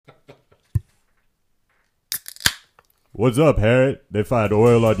What's up, Harriet? They find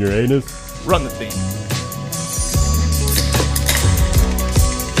oil on your anus? Run the theme.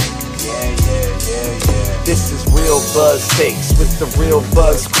 Yeah. This is Real Buzz Takes with the Real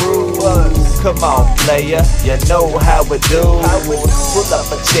Buzz crew. Come on, player, you know how we do. Pull up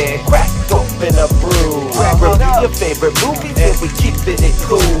a chair, crack open a brew. Review your favorite movies and we keeping it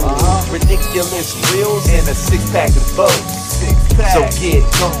cool. Ridiculous reels and a six-pack of both. So get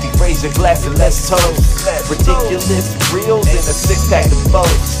comfy, raise your glass and let's toast. Ridiculous reels and a six-pack of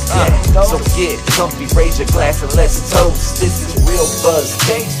both. So get comfy, raise your glass and let's toast. This is Real Buzz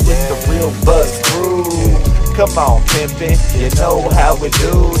Takes with the Real Buzz crew. Come on, pimpin', you know how we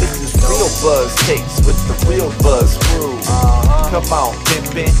do. This is Real Buzz Takes with the Real Buzz crew. Come on,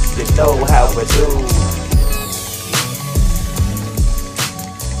 pimpin', you know how we do.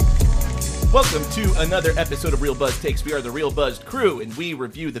 Welcome to another episode of Real Buzz Takes. We are the Real Buzzed crew, and we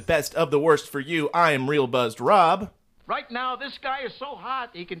review the best of the worst for you. I am Real Buzzed Rob. Right now, this guy is so hot,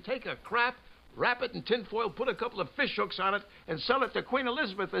 he can take a crap, wrap it in tinfoil, put a couple of fish hooks on it, and sell it to Queen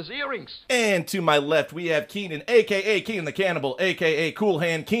Elizabeth as earrings. And to my left, we have Keenan, a.k.a. Keenan the Cannibal, a.k.a. Cool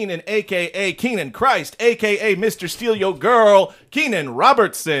Hand Keenan, a.k.a. Keenan Christ, a.k.a. Mr. Steal Your Girl, Keenan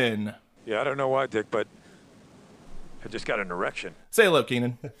Robertson. Yeah, I don't know why, Dick, but I just got an erection. Say hello,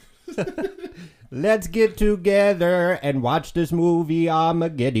 Keenan. Let's get together and watch this movie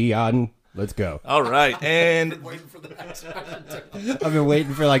Armageddon. Let's go. All right, and I've been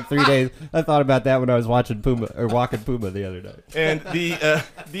waiting for like 3 days. I thought about that when I was watching Walking Puma the other night. and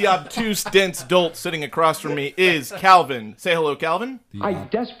the obtuse, dense dolt sitting across from me is Calvin. Say hello, Calvin. I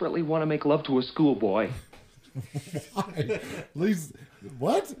desperately want to make love to a schoolboy. Least,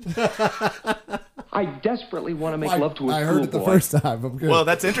 what? I desperately want to make love to a schoolboy. I heard it the first time. I'm good. Well,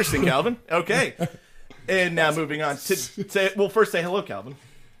 that's interesting, Calvin. Okay. And now moving on to first say hello, Calvin.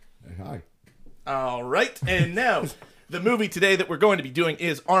 Hi. All right. And now the movie today that we're going to be doing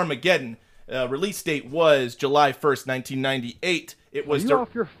is Armageddon. Release date was July 1st, 1998. It was. Are you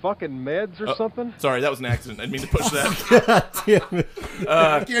off your fucking meds or something? Sorry, that was an accident. I didn't mean to push that.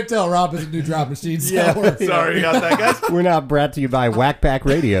 I can't tell Rob is a new drop machine. Sorry about that, guys. We're not brought to you by Whack Pack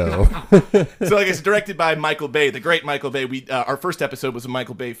Radio. So, like, it's directed by Michael Bay, the great Michael Bay. We our first episode was a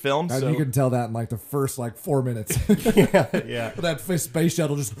Michael Bay film. So You can tell that in like the first 4 minutes. Yeah. That space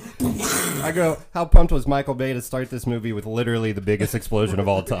shuttle just. I go, how pumped was Michael Bay to start this movie with literally the biggest explosion of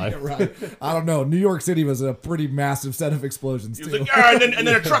all time? Right. I don't know. New York City was a pretty massive set of explosions he was too. like, "Yeah," and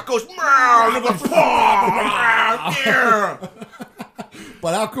then a truck goes, "Meow," and it goes, "Yeah."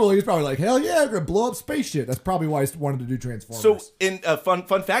 But how cool! He's probably like, hell yeah, we're gonna blow up spaceship. That's probably why he wanted to do Transformers. So, in a fun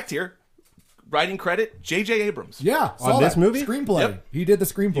fact here, writing credit, J.J. Abrams. yeah, saw On this that. movie? Screenplay. Yep. He did the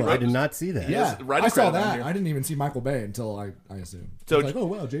screenplay. I did not see that. Yeah, writing I saw credit on that. here. I didn't even see Michael Bay until I assumed. So- So like, oh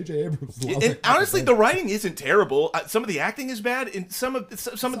wow, J.J. Abrams. And honestly, the writing isn't terrible. Some of the acting is bad, and some of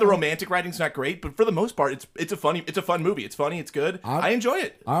the romantic writing's not great. But for the most part, it's a fun movie. It's funny. It's good. I enjoy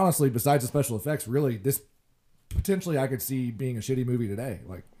it. honestly, besides the special effects, really, this potentially I could see being a shitty movie today.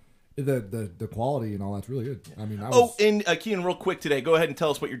 Like the quality and all that's really good. I mean, And Keenan, real quick today, go ahead and tell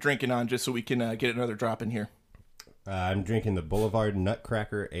us what you're drinking on, just so we can get another drop in here. I'm drinking the Boulevard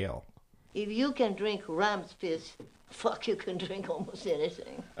Nutcracker Ale. If you can drink ram's piss, fuck, you can drink almost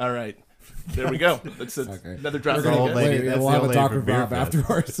anything. All right, there we go. That's another drop. We're in gonna old lady. wait, That's we'll the have old a talk lady with from Rob Beer Fest.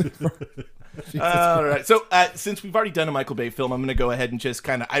 afterwards. All right. So since we've already done a Michael Bay film, I'm going to go ahead and just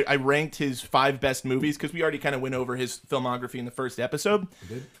kind of I ranked his 5 best movies because we already kind of went over his filmography in the first episode.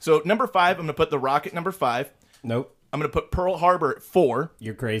 So number 5, I'm going to put The Rock at number 5. Nope. I'm going to put Pearl Harbor at 4.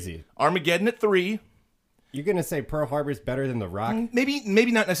 You're crazy. Armageddon at 3. You're going to say Pearl Harbor's better than The Rock?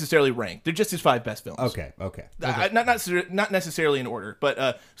 Maybe not necessarily ranked. They're just his 5 best films. Okay. Not necessarily in order,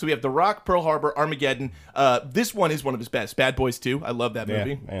 but so we have The Rock, Pearl Harbor, Armageddon. This one is one of his best. Bad Boys 2. I love that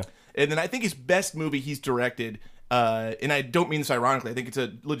movie. Yeah. And then I think his best movie he's directed, and I don't mean this ironically, I think it's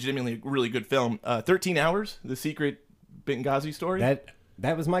a legitimately really good film. 13 Hours, The Secret Benghazi Story.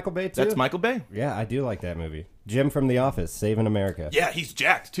 That was Michael Bay, too? That's Michael Bay. Yeah, I do like that movie. Jim from The Office, Saving America. Yeah, he's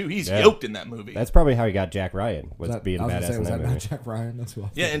jacked, too. He's Yeah. yoked in that movie. That's probably how he got Jack Ryan, was being I was gonna badass say, in was that that movie. not Jack Ryan? That's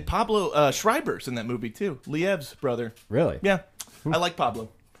what. Yeah, and Pablo Schreiber's in that movie, too. Liev's brother. Really? Yeah, I like Pablo.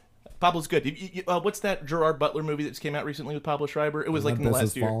 Pablo's good. What's that Gerard Butler movie that just came out recently with Pablo Schreiber? It was like in the Olympus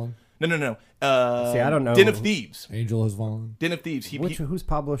last Has year. Fallen? No. See, I don't know. Den of Thieves. Angel Has Fallen. Den of Thieves. Who's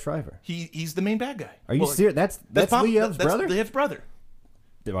Pablo Schreiber? He's the main bad guy. Are you serious? That's Liev's brother? That's Liev's brother.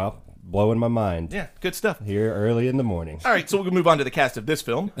 Well, blowing my mind. Yeah, good stuff. Here early in the morning. All right, so we're going to move on to the cast of this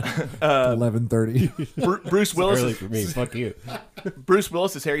film. 11:30. Bruce Willis. Early for me. Fuck you. Bruce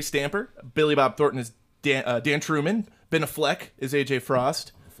Willis is Harry Stamper. Billy Bob Thornton is Dan Truman. Ben Affleck is AJ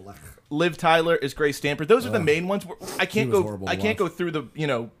Frost. Liv Tyler is Grace Stamper. Those are the main ones. I can't was go. horrible I to can't watch. go through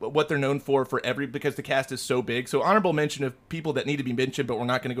the what they're known for because the cast is so big. So honorable mention of people that need to be mentioned, but we're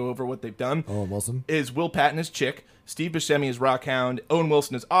not going to go over what they've done. Owen Wilson. Is Will Patton as Chick, Steve Buscemi as Rockhound, Owen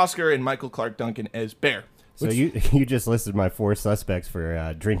Wilson as Oscar, and Michael Clark Duncan as Bear. So you just listed my 4 suspects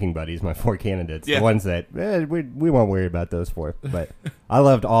for drinking buddies, my 4 candidates, Yeah. the ones that we won't worry about those 4. But I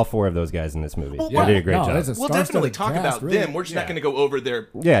loved all 4 of those guys in this movie. They did a great job. it's a We'll star-studded definitely talk cast, about really. them. We're just not going to go over their.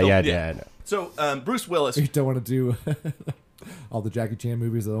 Yeah, I know. So Bruce Willis. You don't want to do all the Jackie Chan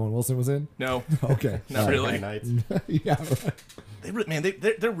movies that Owen Wilson was in? No, Okay. not really. Yeah, right.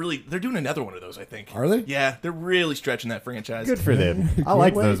 They're doing another one of those. I think. Are they? Yeah, they're really stretching that franchise. Good for them. I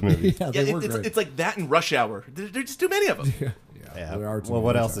like Wait, those movies. Yeah, Yeah, they were it's great. like that and Rush Hour. There's just too many of them. Yeah. there are too Well, many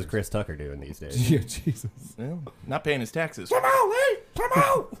what else is franchises. Chris Tucker doing these days? Yeah, Jesus. Well, not paying his taxes. Come on, hey, come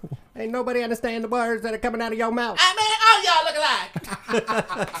on! Ain't nobody understand the words that are coming out of your mouth. Y'all look alike.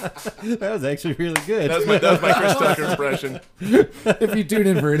 That was actually really good. That was my Chris Tucker impression. If you tune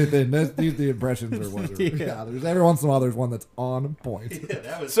in for anything, these the impressions or whatever. Yeah, there's every once in a while there's one that's on point.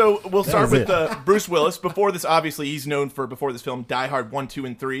 So we'll start was with Bruce Willis. Before this, obviously, he's known for before this film, Die Hard 1, 2,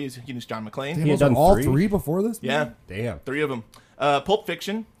 and 3. He's John McClane. Damn, He had those are done all 3? 3 before this? Yeah, Damn. 3 of them. Pulp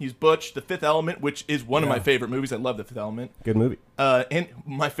Fiction. He's Butch. The Fifth Element, which is one of my favorite movies. I love The Fifth Element. Good movie. And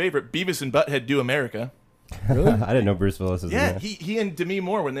my favorite, Beavis and Butthead Do America. Really? I didn't know Bruce Willis was in Yeah, that. he and Demi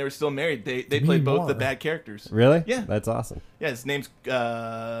Moore, when they were still married, they Demi played both Moore. the bad characters. Really? Yeah. That's awesome. Yeah, his name's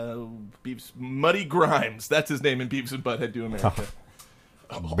Beavis Muddy Grimes. That's his name in Beavis and Butthead Do America.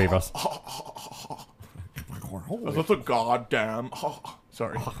 Beavis. That's a goddamn.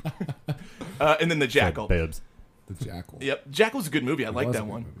 Sorry. And then the Jackal. Bibs. The Jackal. Yep, Jackal's a good movie. I like was a that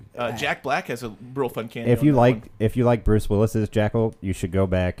good one. movie. Jack Black has a real fun cameo. If you in that like one. Bruce Willis's Jackal, you should go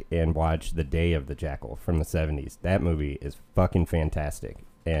back and watch The Day of the Jackal from the 70s. That movie is fucking fantastic.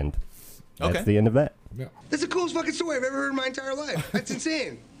 And that's Okay. the end of that. Yeah. That's the coolest fucking story I've ever heard in my entire life. That's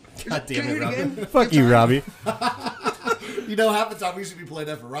insane. God damn Can I hear it, Robbie. again? Fuck you, Robbie. You know, half the time we should be playing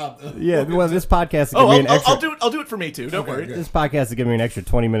that for Rob. Yeah, well, this podcast is Oh, going to be an extra. I'll do it for me too. Don't worry. This podcast is going to be an extra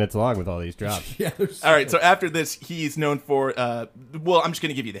 20 minutes long with all these drops. Yeah, All right, so after this, he's known for, well, I'm just going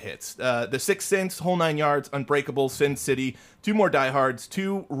to give you the hits. The Sixth Sense, Whole Nine Yards, Unbreakable, Sin City, 2 more Die Hards,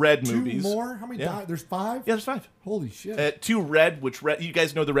 2 Red movies. 2 more? How many? Yeah. There's 5? Yeah, there's 5. Holy shit. 2 Red, you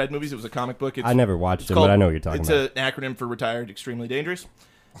guys know the Red movies. It was a comic book. I never watched them, called- but I know what you're talking about. It's an acronym for Retired Extremely Dangerous.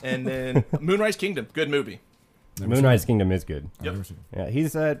 And then Moonrise Kingdom, good movie. Moonrise Kingdom is good. Yep. Yeah,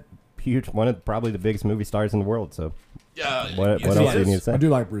 he's a huge, one of probably the biggest movie stars in the world. So what yes, else he do you is. need to say? I do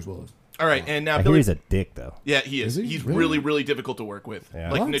like Bruce Willis. All right, and now I hear Billy. he's a dick, though. Yeah, he is. Is he? He's Really? really, really difficult to work with.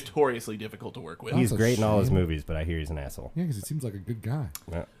 Yeah. Like What? notoriously difficult to work with. He's a great in all his shame. movies, but I hear he's an asshole. Yeah, because he seems like a good guy.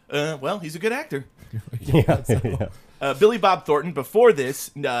 Yeah. Well, he's a good actor. Yeah. Yeah. Billy Bob Thornton, before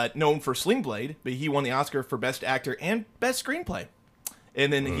this, known for Sling Blade, but he won the Oscar for Best Actor and Best Screenplay.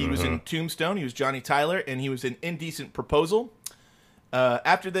 And then he was in Tombstone, he was Johnny Tyler, and he was in Indecent Proposal.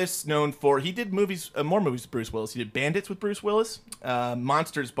 After this, known for, he did movies, more movies with Bruce Willis. He did Bandits with Bruce Willis,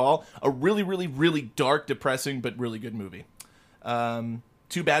 Monsters Ball, a really, really, really dark, depressing, but really good movie.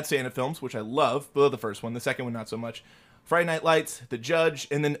 2 Bad Santa films, which I love. Well, the first one, the second one not so much. Friday Night Lights, The Judge,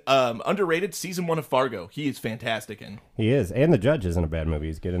 and then underrated season 1 of Fargo. He is fantastic in. He is. And The Judge isn't a bad movie.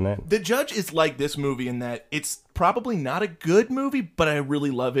 He's good in that. The Judge is like this movie in that it's probably not a good movie, but I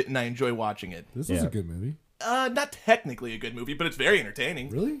really love it and I enjoy watching it. This was Yeah. a good movie. Not technically a good movie, but it's very entertaining.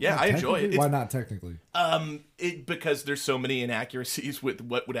 Really? Yeah, Not I enjoy it. technically? Why not technically? Because there's so many inaccuracies with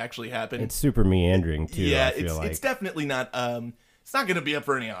what would actually happen. It's super meandering, too, yeah, I feel like. it's definitely not. It's not going to be up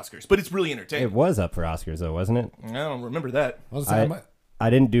for any Oscars, but it's really entertaining. It was up for Oscars, though, wasn't it? I don't remember that. I was saying, I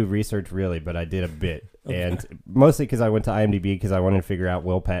didn't do research, really, but I did a bit. And mostly because I went to IMDb because I wanted to figure out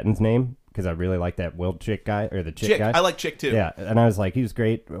Will Patton's name because I really like that Will Chick guy, or the Chick guy. I like Chick, too. Yeah, and I was like, he was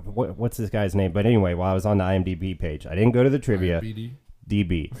great. What's this guy's name? But anyway, while I was on the IMDb page, I didn't go to the trivia.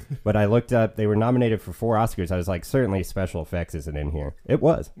 DB. But I looked up, they were nominated for 4 Oscars. I was like, certainly special effects isn't in here. It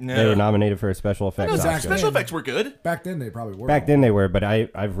was. No. They were nominated for a special effects Oscar. Special effects were good. Back then, they probably were. Back then they were, but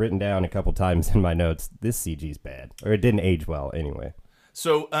I've written down a couple times in my notes, this CG's bad. Or it didn't age well, anyway.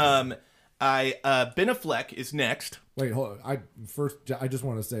 So, Ben Affleck is next. Wait, hold on. I just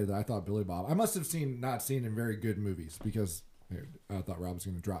want to say that I thought Billy Bob. I must have not seen in very good movies because I thought Rob was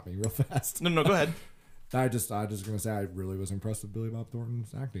going to drop me real fast. No, go ahead. I just going to say I really was impressed with Billy Bob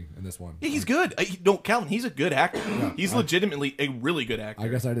Thornton's acting in this one. Yeah, he's good. Calvin, he's a good actor. He's legitimately a really good actor. I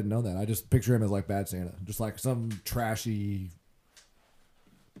guess I didn't know that. I just picture him as like Bad Santa, just like some trashy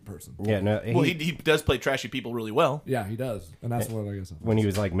person. Yeah, no. He does play trashy people really well. Yeah, he does, and that's what I guess. When he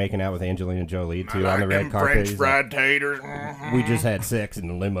was like making out with Angelina Jolie too on the red carpet, French he's fried taters. like, we just had sex in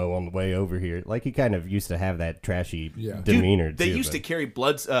the limo on the way over here. Like he kind of used to have that trashy demeanor. Dude, they too, used to carry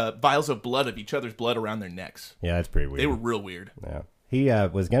vials of blood of each other's blood around their necks. Yeah, that's pretty weird. They were real weird. Yeah, he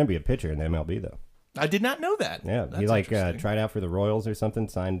was going to be a pitcher in the MLB though. I did not know that. Yeah, That's he like interesting. tried out for the Royals or something,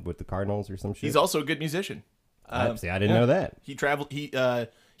 signed with the Cardinals or some shit. He's also a good musician. See, I didn't know that. He traveled.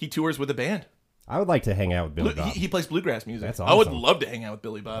 He tours with a band. I would like to hang out with Billy Bob. He plays bluegrass music. That's I would awesome. love to hang out with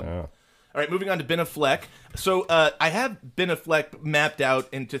Billy Bob. Yeah. All right, moving on to Ben Affleck. So I have Ben Affleck mapped out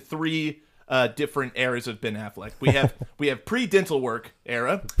into 3 different eras of Ben Affleck. We have pre-dental work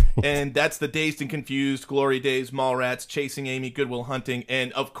era, and that's the Dazed and Confused, Glory Days, Mallrats, Chasing Amy, Good Will Hunting,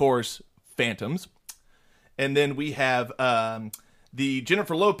 and of course Phantoms. And then we have the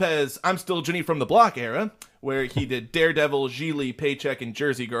Jennifer Lopez, I'm Still Jenny from the Block era, where he did Daredevil, Gigli, Paycheck, and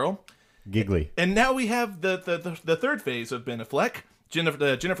Jersey Girl. Giggly. And now we have the third phase of Ben Affleck,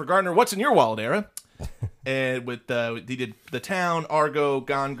 Jennifer Gardner, What's in Your Wallet era. And with he did The Town, Argo,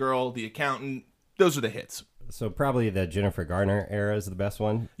 Gone Girl, The Accountant. Those are the hits. So probably the Jennifer Garner era is the best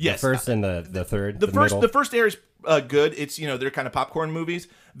one. Yes. The first and the third. The first era is good. It's they're kind of popcorn movies.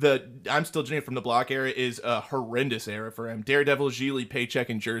 The I'm Still Jenny from the Block era is a horrendous era for him. Daredevil, Gigli, Paycheck,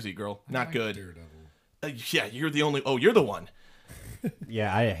 and Jersey Girl. Not good. Daredevil. Yeah, you're the only. Oh, you're the one.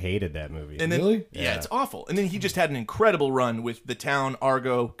 Yeah, I hated that movie. And then, Really? Yeah, it's awful. And then he just had an incredible run with The Town,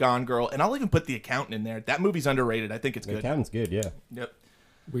 Argo, Gone Girl, and I'll even put The Accountant in there. That movie's underrated. I think it's The good. Accountant's good, yeah. Yep.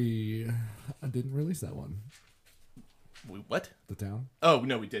 We didn't release that one. What? The Town. Oh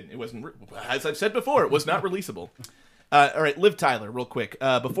no, we didn't. It wasn't. As I've said before, it was not releasable. All right, Liv Tyler, real quick.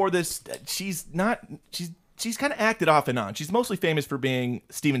 Before this, she's kind of acted off and on. She's mostly famous for being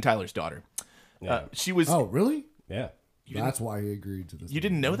Steven Tyler's daughter. Yeah. She was. Oh, really? Yeah. That's why he agreed to this. You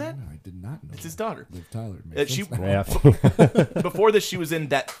didn't know that? I did not know. It's his daughter. Liv Tyler. She Yeah. before this, she was in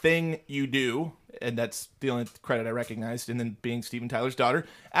That Thing You Do, and that's the only credit I recognized. And then being Steven Tyler's daughter.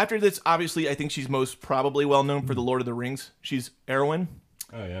 After this, obviously, I think she's most probably well known for The Lord of the Rings. She's Erwin,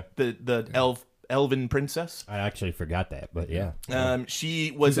 Oh, yeah. the elven princess. I actually forgot that, but yeah.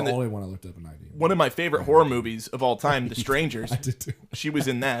 She was He's in the only one I looked up in ID. one of my favorite horror movies of all time, The Strangers. I did too. She was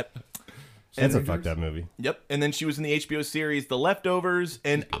in that. That's a fucked up movie. Yep. And then she was in the HBO series The Leftovers.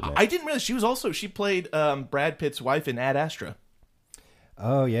 And I didn't realize she played Brad Pitt's wife in Ad Astra.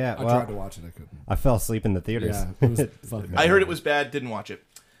 Oh, yeah. I Well, tried to watch it. I couldn't. I fell asleep in the theaters. Yeah, it was fucking. I heard it was bad, didn't watch it.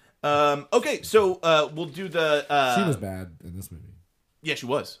 Okay, so we'll do the. She was bad in this movie. Yeah, she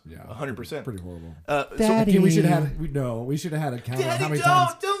was. Yeah, 100%. Pretty horrible. Daddy. Okay, we should have had a count on how many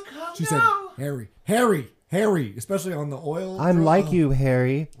times don't come. she said Harry, especially on the oil. I'm drill. like you,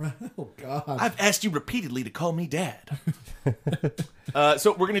 Harry. Oh God. I've asked you repeatedly to call me dad.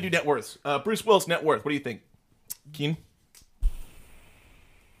 So we're gonna do net worths. Bruce Willis net worth. What do you think, Keen?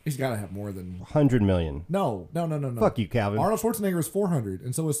 He's got to have more than 100 million. No. Fuck you, Calvin. Arnold Schwarzenegger is 400,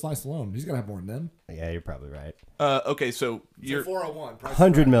 and so is Sly Stallone. He's got to have more than them. Yeah, you're probably right. Okay, so you're 401.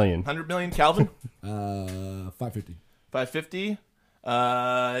 100 million. 100 million, Calvin. 550. 550.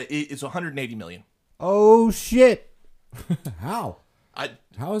 It's 180 million. Oh, shit. How?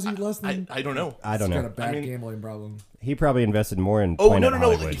 How is he less than? I don't know. I don't He's know. got a bad gambling problem. He probably invested more in Oh Planet no!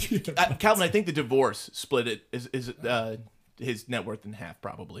 Hollywood. Calvin, I think the divorce split it is his net worth in half.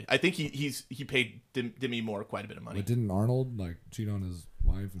 Probably. I think he paid Demi Moore quite a bit of money. But didn't Arnold cheat on his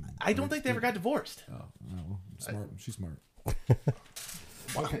wife? And I don't think they ever got divorced. Oh, well, smart. She's smart.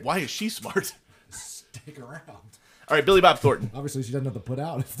 Why is she smart? Stick around. All right, Billy Bob Thornton. Obviously, she doesn't have to put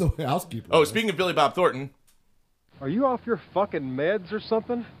out if the housekeeper. Oh, speaking of Billy Bob Thornton, Are you off your fucking meds or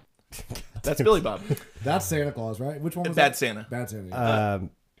something? that's Billy Bob. That's Santa Claus, right? Which one was Bad that? Santa. Bad Santa. Yeah.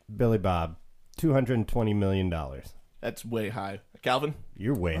 Billy Bob, $220 million. That's way high. Calvin,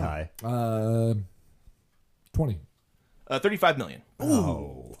 You're way high. 20. 35 million.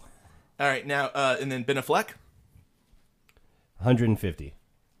 Oh. All right, now and then Ben Affleck, 150.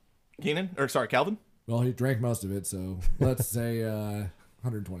 Calvin, Well, he drank most of it, so let's say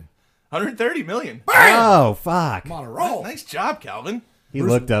 120. 130 million. Oh, fuck. I'm on a roll. Nice job, Calvin. He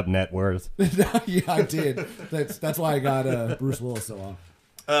looked up net worth. Yeah, I did. That's why I got Bruce Willis so off.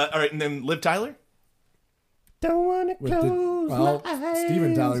 All right, and then Liv Tyler. Don't want to close Well, my eyes.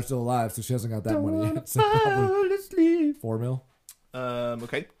 Steven Tyler's still alive, so she hasn't got that money yet. So probably Fall asleep. 4 mil.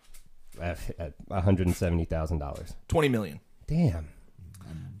 Okay, At $170,000. 20 million. Damn.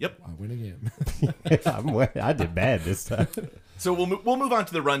 Yep. I win again. I did bad this time. So we'll move on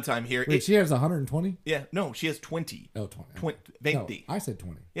to the runtime here. Wait, she has 120? Yeah, no, she has 20. Oh, 20. 20. No, I said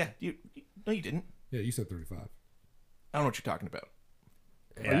 20. Yeah, no, you didn't. Yeah, you said 35. I don't know what you're talking about.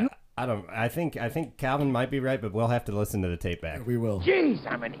 Yeah, I don't. I think Calvin might be right, but we'll have to listen to the tape back. We will. Jeez,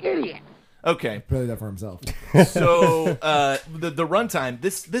 I'm an idiot. Okay. Play that for himself. So the runtime,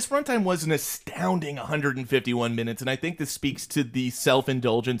 this runtime was an astounding 151 minutes, and I think this speaks to the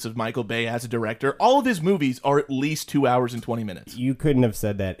self-indulgence of Michael Bay as a director. All of his movies are at least 2 hours and 20 minutes. You couldn't have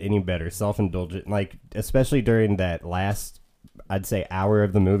said that any better. Self-indulgent, like especially during that last, I'd say, hour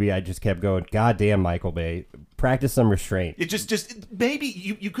of the movie. I just kept going, God damn, Michael Bay, practice some restraint. It just maybe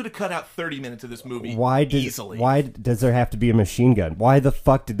you could have cut out 30 minutes of this movie easily. Why does there have to be a machine gun? Why the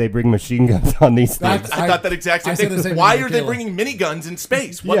fuck did they bring machine guns on these things? I thought that exact same thing. Why are they bringing miniguns in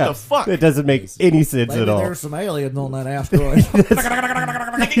space? What the fuck? It doesn't make any sense Maybe at all. there's some aliens on that asteroid. Can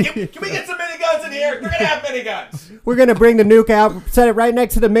we get some miniguns in here? We're gonna have miniguns. We're gonna bring the nuke out, set it right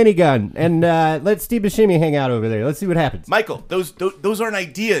next to the minigun, and let Steve Buscemi hang out over there. Let's see what happens. Michael, those aren't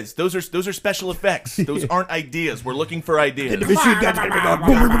ideas. Those are special effects. Those aren't ideas. We're looking for ideas.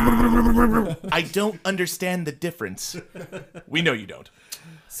 I don't understand the difference. We know you don't.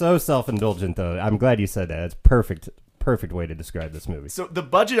 So self-indulgent, though. I'm glad you said that. That's perfect way to describe this movie. So the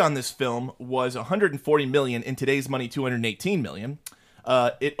budget on this film was $140 million. In today's money, $218 million.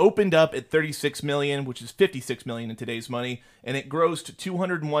 It opened up at $36 million, which is $56 million in today's money, and it grossed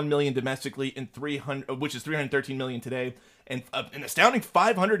 $201 million domestically, and which is $313 million today, and an astounding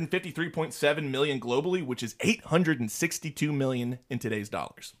 $553.7 million globally, which is $862 million in today's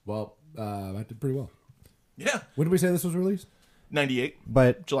dollars. Well, I did pretty well. Yeah. When did we say this was released? 98.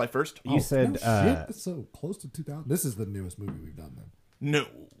 But July 1st. You said no shit, that's so close to 2000. This is the newest movie we've done then. No,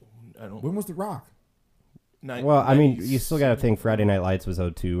 I don't. When was The Rock? Well, I mean, you still got to think Friday Night Lights was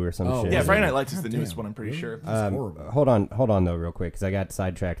 02 or some shit. Yeah, Friday Night Lights is the newest one, I'm pretty sure. Hold on though, real quick, because I got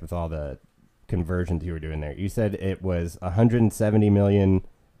sidetracked with all the conversions you were doing there. You said it was 170 million,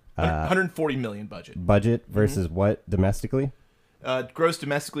 140 million budget versus what domestically? Gross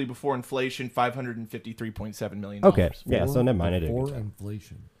domestically before inflation, $553.7 million. Okay, yeah, so never mind. Before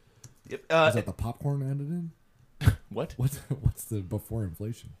inflation. Is that the popcorn ended in? What? What's the before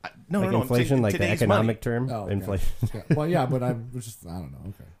inflation? No, inflation, like the economic term. Oh, okay. Inflation. Okay. Well, yeah, but I don't know.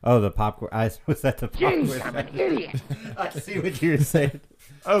 Okay. Oh, the popcorn. Was that the popcorn? Jeez, I'm an idiot. I see what you're saying.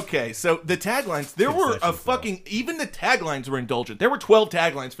 Okay, so the taglines. There were even the taglines were indulgent. There were 12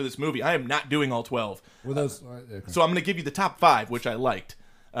 taglines for this movie. I am not doing all 12. Were those? Okay. So I'm going to give you the top 5, which I liked.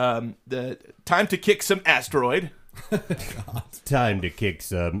 The time to kick some asteroid. Time to kick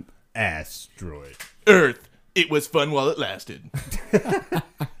some asteroid. Earth. It was fun while it lasted.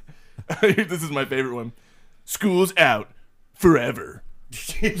 This is my favorite one. School's out forever.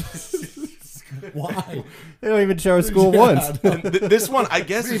 Why? They don't even show school once. This one, I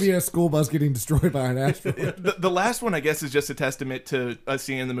guess, maybe a school bus getting destroyed by an asteroid. The last one, I guess, is just a testament to a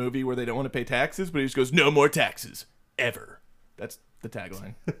scene in the movie where they don't want to pay taxes, but he just goes, "No more taxes ever." That's the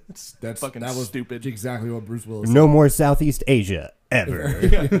tagline. That's fucking stupid. Exactly what Bruce Willis said. No more Southeast Asia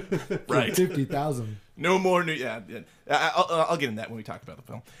ever. Right. 50,000. No more new. Yeah. I'll get into that when we talk about the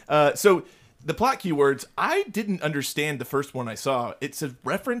film. So the plot keywords, I didn't understand the first one I saw. It's a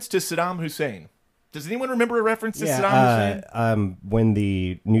reference to Saddam Hussein. Does anyone remember a reference to Saddam Hussein? When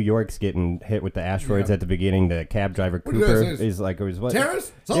the New York's getting hit with the asteroids at the beginning, the cab driver Cooper is like, "What?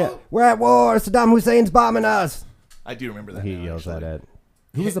 Terrorists? Yeah, we're at war. Saddam Hussein's bombing us." I do remember that. He yells that at.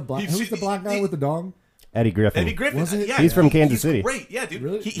 Who was the black guy with the dog? Eddie Griffin. Eddie Griffin. Was it? Yeah, he's from Kansas City. Great. Yeah, dude.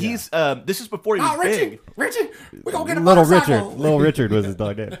 Really? He's this is before he was big. Richie, we gonna get a Little motorcycle. Richard. Little Richard was his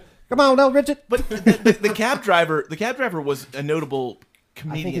dog name. Come on, Little Richard. But the cab driver was a notable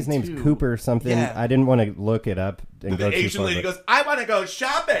comedian. I think his name's too. Cooper or something. Yeah. I didn't want to look it up and go The too Asian far, lady but- goes, "I want to go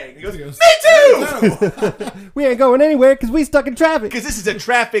shopping." He goes, "Me too." We ain't going anywhere because we stuck in traffic. Because this is a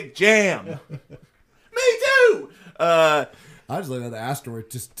traffic jam. Me too. I just like that the asteroid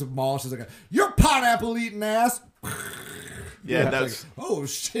just demolishes like you're pineapple eating ass. Yeah, that's like,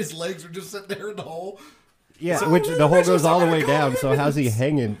 shit, his legs are just sitting there in the hole. Yeah, So- which the hole Richard's goes all the not way gonna down. go So in how's he this.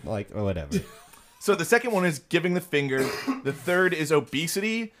 hanging? Like, or whatever. So the second one is giving the finger. The third is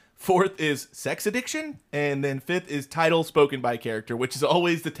obesity. Fourth is sex addiction. And then fifth is title spoken by character, which is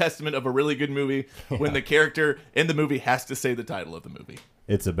always the testament of a really good movie when the character in the movie has to say the title of the movie.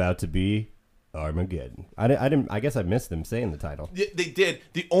 It's about to be Armageddon. I guess I missed them saying the title. Yeah, they did.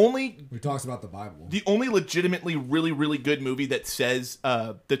 We talks about the Bible. The only legitimately really, really good movie that says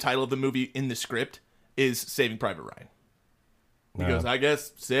the title of the movie in the script is Saving Private Ryan. He goes, "I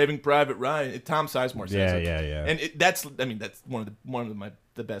guess Saving Private Ryan." Tom Sizemore says it. Yeah. And that's one of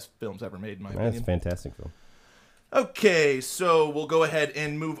the best films ever made in my opinion. That's a fantastic film. Okay, so we'll go ahead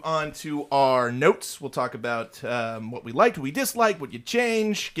and move on to our notes. We'll talk about what we liked, what we disliked, what you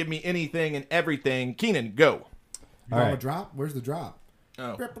change. Give me anything and everything. Keenan, go. You got a drop? Where's the drop?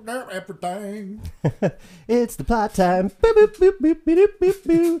 Oh. Everything. It's the plot time. Boop, boop, boop, boop, boop, boop,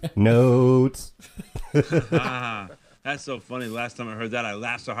 boop. Notes. That's so funny. The last time I heard that, I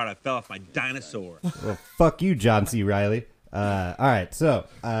laughed so hard I fell off my dinosaur. Well, fuck you, John C. Reilly. All right, so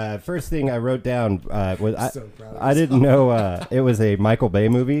first thing I wrote down was I didn't know it was a Michael Bay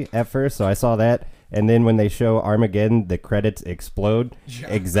movie at first, so I saw that. And then when they show Armageddon, the credits explode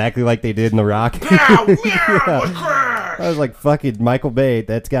exactly like they did in The Rock. I was like, fucking Michael Bay,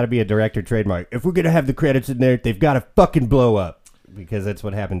 that's got to be a director trademark. If we're going to have the credits in there, they've got to fucking blow up. Because that's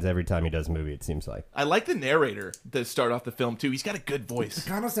what happens every time he does a movie, it seems like. I like the narrator to start off the film, too. He's got a good voice. It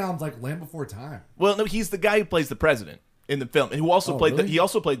kind of sounds like Land Before Time. Well, no, he's the guy who plays the president in the film. And who also played really? he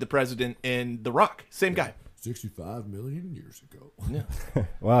also played the president in The Rock. Same guy. 65 million years ago. Yeah.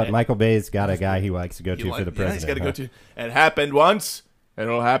 Well, Michael Bay's got a guy he likes to go to for the president. Yeah, he's got to go to. It happened once, and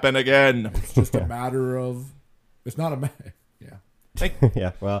it'll happen again. It's just a matter of. It's not a matter. Yeah.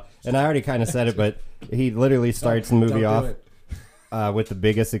 Yeah, well, and I already kind of said it, but he literally starts the movie off with the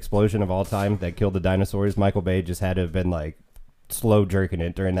biggest explosion of all time that killed the dinosaurs. Michael Bay just had to have been like slow jerking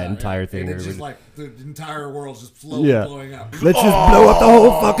it during that entire thing. And it's just like the entire world's just slowly blowing up. Let's just blow up the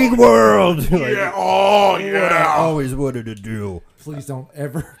whole fucking world. Like, yeah, oh yeah. What I always wanted to do. Please don't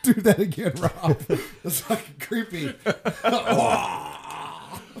ever do that again, Rob. That's fucking creepy.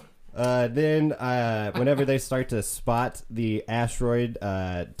 Then whenever they start to spot the asteroid,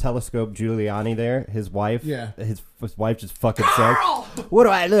 Telescope Giuliani there, his wife, his wife just fucking says, "What do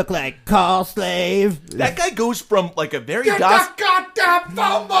I look like, call slave?" That guy goes from like a very Get the goddamn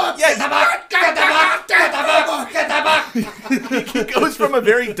phone book! Yes. Get the book! He goes from a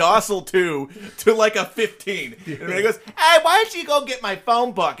very docile 2 to like a 15. And then he goes, "Hey, why don't you go get my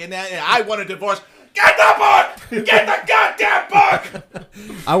phone book?" And I want a divorce. Get the book! Get the goddamn book!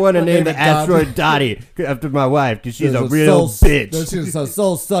 I want to name the asteroid Dottie after my wife because she's a real bitch. She's a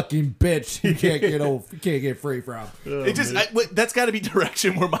soul-sucking bitch. You can't get over. You can't get free from. That's got to be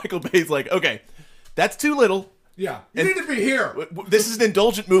direction where Michael Bay's like, okay, that's too little. Yeah, you need to be here. This is an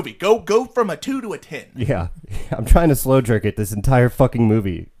indulgent movie. Go from a 2 to a 10. Yeah, I'm trying to slow jerk it this entire fucking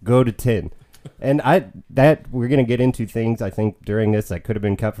movie. Go to 10. And we're gonna get into things I think during this that could have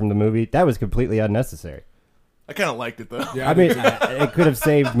been cut from the movie. That was completely unnecessary. I kind of liked it though. Yeah, I mean, it could have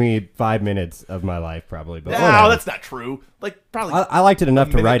saved me 5 minutes of my life probably. But no, that's not true. Like probably. I liked it enough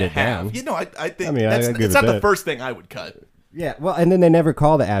to write it down. You know, I think. I mean, it's not the first thing I would cut. Yeah, well, and then they never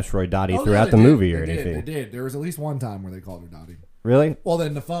call the asteroid Dottie throughout the movie or anything. They did. There was at least one time where they called her Dottie. Really? Well,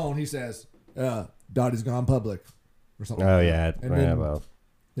 then the phone he says, "Dottie's gone public," or something. Oh like yeah. And then, well.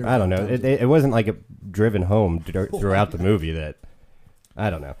 I don't know. It wasn't like it driven home throughout the movie that I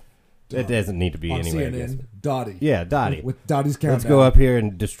don't know. It doesn't need to be anyway. I guess. Dottie. Yeah, Dottie. With Dottie's countdown. Let's go up here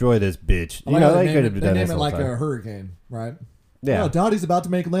and destroy this bitch. You know, they could have done this name it all like time. a hurricane, right? Yeah. Oh, Dottie's about to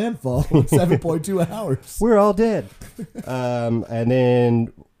make landfall in 7.2 hours. We're all dead. And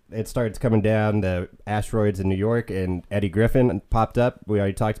then it starts coming down the asteroids in New York, and Eddie Griffin popped up. We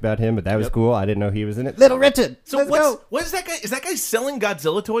already talked about him, but that was cool. I didn't know he was in it. Little Richard. So what is that guy? Is that guy selling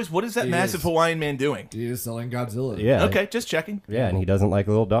Godzilla toys? What is that massive Hawaiian man doing? He is selling Godzilla. Yeah. Okay, just checking. Yeah, and he doesn't like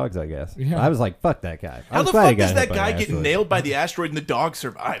little dogs, I guess. Yeah. I was like, fuck that guy. How the fuck does that guy get nailed by the asteroid and the dog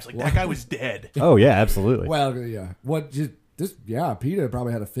survives? Like, that guy was dead. Oh, yeah, absolutely. Well, yeah. Peter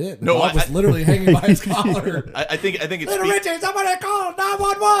probably had a fit. The No, dog was literally hanging by his collar. I think it's Little Richard, somebody call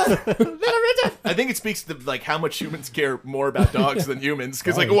 911. Little Richard. I think it speaks to like how much humans care more about dogs than humans.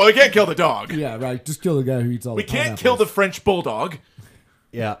 Because well, we can't kill the dog. Yeah, right. Just kill the guy who eats all we the can't kill the French bulldog.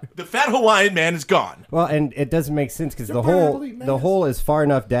 Yeah. The fat Hawaiian man is gone. Well, and it doesn't make sense because the hole is far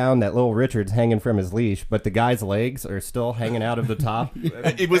enough down that little Richard's hanging from his leash, but the guy's legs are still hanging out of the top.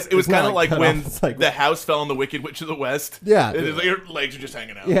 It was kind of like when the house fell on the Wicked Witch of the West. Yeah. Your legs are just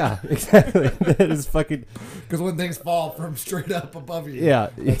hanging out. Yeah, exactly. That is fucking... Because when things fall from straight up above you. Yeah.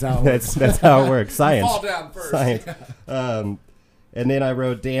 That's how it works. That's how it works. Science. You fall down first. Science. And then I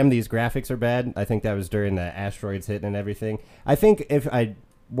wrote, damn, these graphics are bad. I think that was during the asteroids hitting and everything. I think if I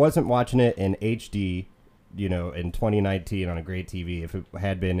wasn't watching it in HD, you know, in 2019 on a great TV, if it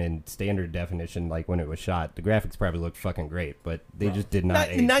had been in standard definition, like when it was shot, the graphics probably looked fucking great, but they just did not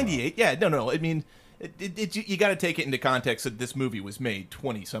age in 98, well. yeah, no. I mean, you got to take it into context that this movie was made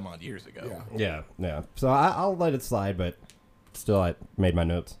 20 some odd years ago. Yeah. So I'll let it slide, but still, I made my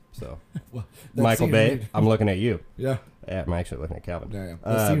notes. So, well, Michael Bay, I'm looking at you. Yeah. Yeah, I'm actually looking at Calvin. Yeah.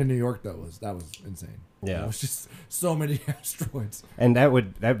 The scene in New York though was insane. Yeah, it was just so many asteroids. And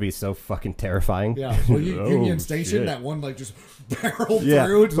that'd be so fucking terrifying. Yeah, well, Union Station, shit. that one like just barreled Yeah,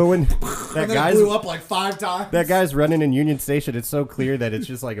 through. but when that and guy's then blew up like 5 times. That guy's running in Union Station. It's so clear that it's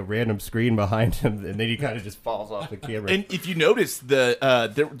just like a random screen behind him, and then he kind of just falls off the camera. And if you notice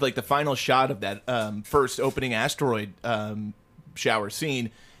the final shot of that first opening asteroid shower scene,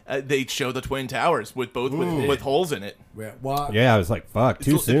 they show the Twin Towers with holes in it. Yeah, I was like, fuck,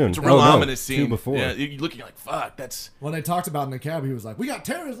 too soon. It's a real ominous scene. Too before. Yeah, you're looking like, fuck, that's... When they talked about in the cab, he was like, we got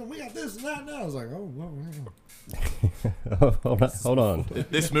terrorism, we got this and that. And I was like, oh, well, hold on.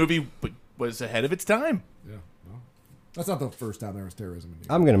 This movie was ahead of its time. Yeah. Well, that's not the first time there was terrorism in New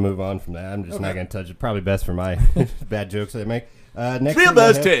York. I'm going to move on from that. I'm just not going to touch it. Probably best for my bad jokes that I make. Next Real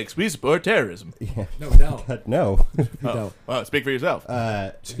Buzz Takes. We support terrorism. Yeah. No, we don't. No. We don't. Well, speak for yourself.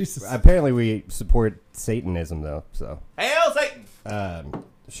 Jesus. Apparently we support Satanism, though. So. Hail Satan!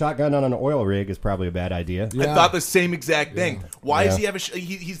 Shotgun on an oil rig is probably a bad idea. Yeah. I thought the same exact thing. Yeah. Why does he have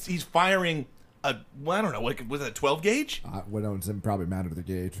he's firing I don't know, was it a 12 gauge? We don't probably matter to the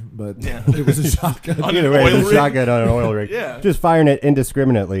gauge, but yeah. It was a shotgun. Either way, it's a shotgun on an oil rig. Yeah. Just firing it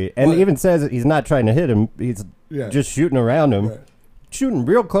indiscriminately. And even says that he's not trying to hit him. He's just shooting around him. Right. Shooting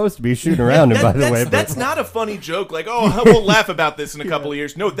real close to be shooting around him, by the way. That's not a funny joke. Like, oh, we'll laugh about this in a couple of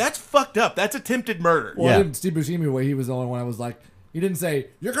years. No, that's fucked up. That's attempted murder. Well, Steve Buscemi, the way he was the only one I was like, he didn't say,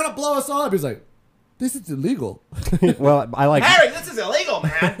 you're going to blow us up. He's like, this is illegal. Well, I like Harry, this is illegal,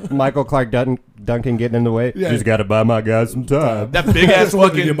 man. Michael Clark Duncan getting in the way. Yeah. Just got to buy my guy some time. That big ass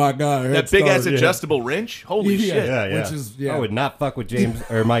fucking my guy. That big ass adjustable wrench. Holy shit! Yeah. Which is, I would not fuck with James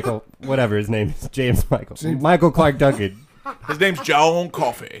or Michael, whatever his name is. James Michael Clark Duncan. His name's John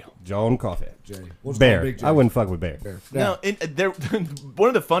Coffey. John Coffey. We'll Bear. I wouldn't fuck with Bear. No, one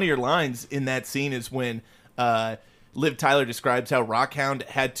of the funnier lines in that scene is when Liv Tyler describes how Rockhound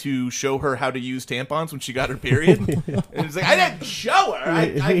had to show her how to use tampons when she got her period. And it's like, I didn't show her.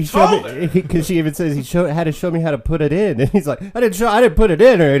 I told her. Because she even says he had to show me how to put it in. And he's like, I didn't put it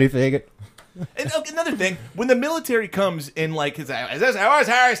in or anything. And another thing, when the military comes in, like, is this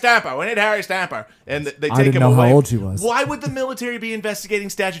Harry Stamper? We need Harry Stamper. And they take him away. How old she was. Why would the military be investigating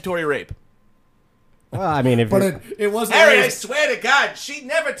statutory rape? Well, I mean, it wasn't. Harry, I swear to God, she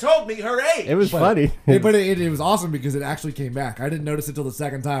never told me her age. It was funny. But it was awesome because it actually came back. I didn't notice it until the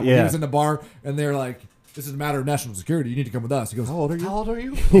second time. When he was in the bar and they're like, this is a matter of national security. You need to come with us. He goes, how old are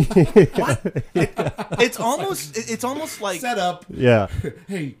you? What? It's almost like set up. Yeah.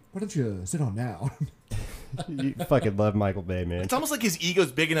 Hey, why don't you sit on down? You fucking love Michael Bay, man. It's almost like his ego's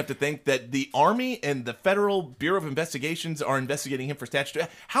big enough to think that the Army and the Federal Bureau of Investigations are investigating him for statutory.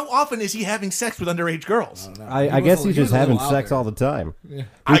 How often is he having sex with underage girls? I guess he's just having sex all the time. Yeah.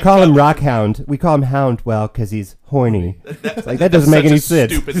 We call him Rockhound. We call him Hound, because he's horny. That doesn't make any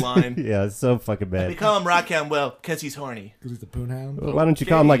sense. Stupid line. Yeah, it's so fucking bad. We call him Rockhound, because he's horny. Because he's the poon hound? Well, why don't you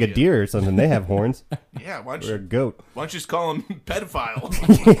call him like a deer or something? They have horns. Yeah, or a goat. Why don't you just call him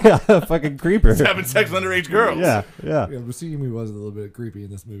pedophile? Yeah, fucking creeper. He's having sex with underage girls. Yeah. Buscemi was a little bit creepy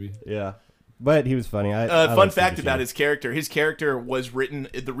in this movie. Yeah. But he was funny. Fun fact about his character. His character was written,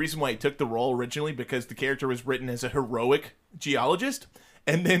 the reason why he took the role originally, because the character was written as a heroic geologist.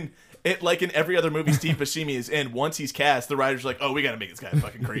 And then, like in every other movie Steve Buscemi is in, once he's cast, the writer's like, oh, we got to make this guy a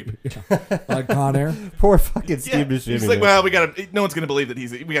fucking creep. Like Con Air? Poor fucking Steve Buscemi. He's like, well, no one's going to believe that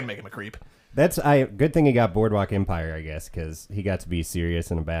we got to make him a creep. That's good thing he got Boardwalk Empire, I guess, because he got to be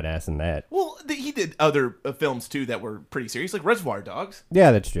serious and a badass in that. Well, he did other films too that were pretty serious, like Reservoir Dogs.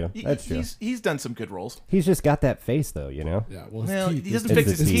 Yeah, that's true. That's true. He's done some good roles. He's just got that face, though, you know. Yeah. Well, he doesn't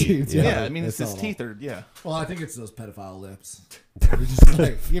fix his teeth. Yeah, I mean, it's his teeth are Well, I think it's those pedophile lips. Just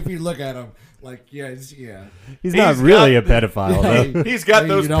like, if you look at him, like He's not really a pedophile, though. He's got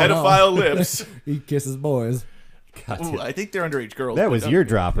those pedophile lips. He kisses boys. Ooh, I think they're underage girls. That was your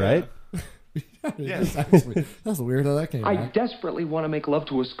drop, right? Yeah, that's weird how that came I back. desperately want to make love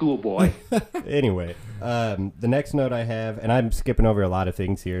to a schoolboy. Anyway, the next note I have, and I'm skipping over a lot of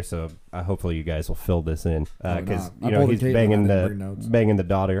things here, so hopefully you guys will fill this in, because he's banging the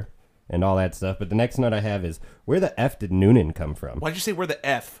daughter and all that stuff. But the next note I have is, where the F did Noonan come from? Why'd you say where the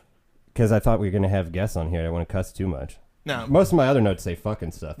F? Because I thought we were going to have guests on here. I don't want to cuss too much. No, most of my other notes say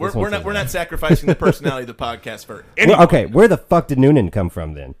fucking stuff. We're not sacrificing the personality of the podcast for anyone. Okay, where the fuck did Noonan come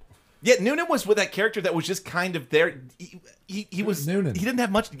from then? Yeah, Noonan was with that character that was just kind of there. He was Noonan. He didn't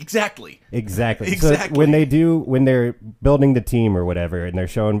have much. Exactly. So when they're building the team or whatever, and they're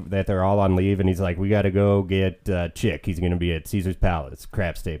showing that they're all on leave, and he's like, "We got to go get Chick. He's going to be at Caesar's Palace,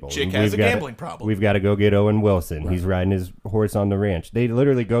 craps table. Chick has a gambling problem. We've got to go get Owen Wilson. He's riding his horse on the ranch." They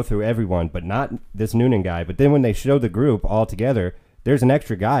literally go through everyone, but not this Noonan guy. But then when they show the group all together, there's an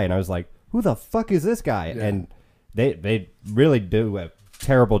extra guy, and I was like, "Who the fuck is this guy?" Yeah. And they really do a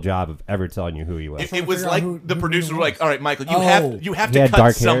terrible job of ever telling you who he was. It was like the producers were like, "All right, Michael, you have He to had cut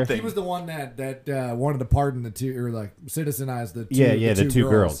dark hair. something." He was the one that wanted to pardon the two, or like citizenize the two. the two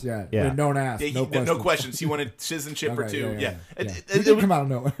girls. Yeah. Yeah. Don't ask. Yeah, no questions. questions. He wanted citizenship for Okay, two. yeah. It didn't come out of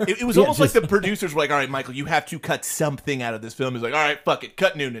nowhere. It was almost like the producers were like, "All right, Michael, you have to cut something out of this film." He's like, "All right, fuck it,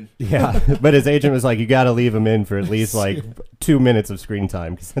 cut Noonan." Yeah, but his agent was like, "You got to leave him in for at least like 2 minutes of screen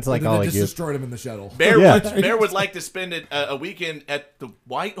time because that's like all they he just gives." destroyed him in the shuttle. Bear would like to spend a weekend at the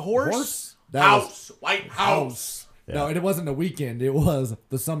White Horse? White House. Yeah. No, it wasn't a weekend. It was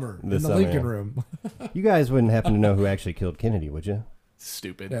the summer in the summer, Lincoln yeah. Room. You guys wouldn't happen to know who actually killed Kennedy, would you?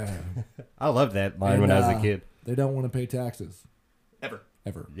 Stupid. Yeah. I loved that line when I was a kid. They don't want to pay taxes. Ever.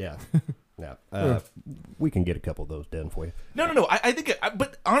 Yeah. Yeah. We can get a couple of those done for you. No. I think,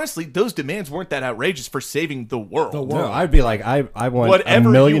 but honestly, those demands weren't that outrageous for saving the world. No, I'd be like, I want Whatever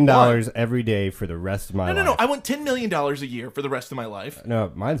 $1 million you want. every day for the rest of my life. No. I want $10 million a year for the rest of my life.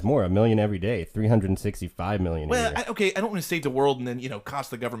 No, mine's more. $1 million every day. $365 million a Well, year. I don't want to save the world and then cost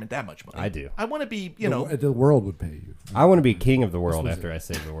the government that much money. I do. I want to be the world would pay you. I want to be king of the world after I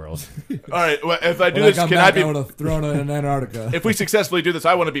save the world. All right, well, if I do When this, I come can back, I be? I would have thrown it in Antarctica. If we successfully do this,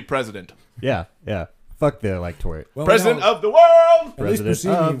 I want to be president. Yeah. Fuck the electorate. Well, President of the world. At least President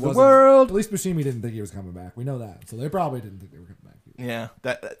Buscemi of the wasn't- world. At least Buscemi didn't think he was coming back. We know that, so they probably didn't think they were coming back. Yeah,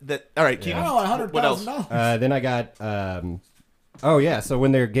 that. All right, Keenan. Oh, What else? $100,000. Then I got. So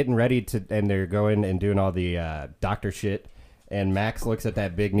when they're getting ready to, and they're going and doing all the doctor shit, and Max looks at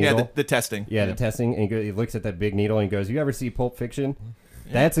that big needle. Yeah, the testing. Yeah, the testing, and he looks at that big needle and he goes, "You ever see Pulp Fiction?"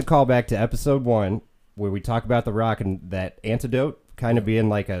 That's a callback to episode 1 where we talk about The Rock and that antidote kind of being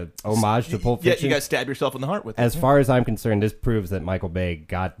like a homage to Pulp Fiction. Yeah, you guys stab yourself in the heart with it. As far as I'm concerned, this proves that Michael Bay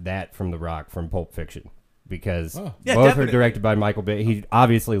got that from The Rock from Pulp Fiction because Yeah, both definitely. are directed by Michael Bay. He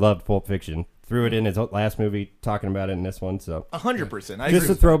obviously loved Pulp Fiction. Threw it in his last movie, talking about it in this one. So 100%. Just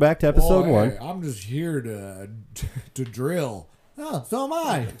a throwback to episode 1. Hey, I'm just here to drill. Oh, so am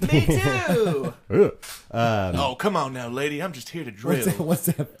I. Me too. Oh, come on now, lady. I'm just here to drill. What's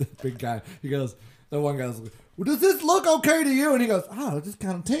that big guy? He goes, the one guy's like, well, does this look okay to you? And he goes, oh, it just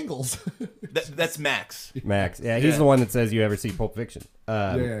kind of tingles. That's Max. Max. Yeah, he's the one that says, "You ever see Pulp Fiction?"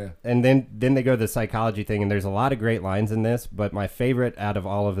 Yeah. And then they go to the psychology thing, and there's a lot of great lines in this, but my favorite out of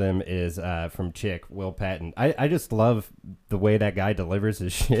all of them is from Chick, Will Patton. I just love the way that guy delivers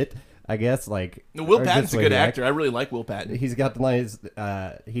his shit. I guess like Will or Patton's just a the way good he actor. I really like Will Patton. He's got the lines.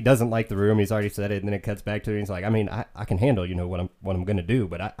 He doesn't like the room. He's already said it, and then it cuts back to him. He's like, "I mean, I can handle what I'm gonna do,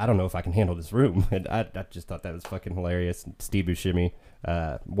 but I don't know if I can handle this room." And I just thought that was fucking hilarious. Steve Buscemi,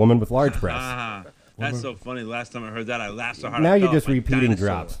 woman with large breasts. That's so funny. Last time I heard that, I laughed so hard. Now I you're felt just like repeating dinosaur.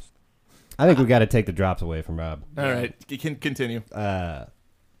 drops. I think we got to take the drops away from Rob. All right, you can continue.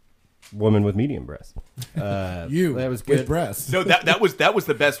 Woman with medium breasts. That was good. With breasts. No, that was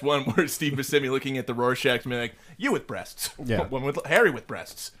the best one where Steve Buscemi looking at the Rorschach and being like, "You with breasts." Yeah. One with Harry with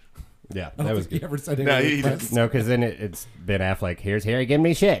breasts. Yeah, I don't that was think good. he ever said No, anything he with breasts. No, because then it's Ben Affleck. Here's Harry giving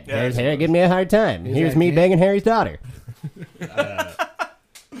me shit. Yeah, Here's that's Harry giving me a hard time. Here's that me kid? banging Harry's daughter.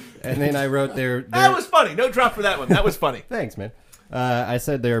 And then I wrote That was funny. No drop for that one. That was funny. Thanks, man. I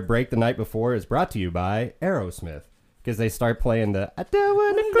said their break the night before is brought to you by Aerosmith. Because they start playing the I don't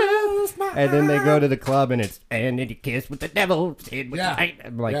want to close my and then they go to the club and it's and then you kiss with the devil. Yeah.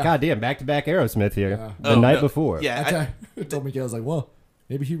 I'm like, Yeah. God damn, back to back Aerosmith here. Yeah. The night before. Yeah, I told Miguel, I was like, well,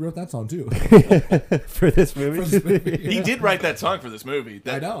 maybe he wrote that song too. For this movie. For this movie. he did write that song for this movie.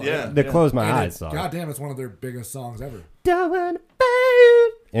 I know. Yeah. The Close My And Eyes song. God damn, it's one of their biggest songs ever. Don't wanna be-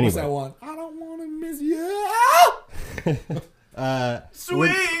 What's that Anyway. one? I don't want to miss you.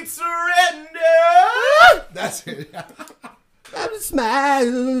 Sweet surrender. That's it. I'm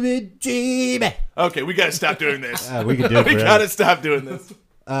smiling, Jimmy. Okay, we gotta stop doing this. We could do it We forever. gotta stop doing this.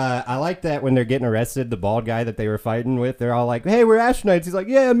 I like that when they're getting arrested, the bald guy that they were fighting with, they're all like, "Hey, we're astronauts." He's like,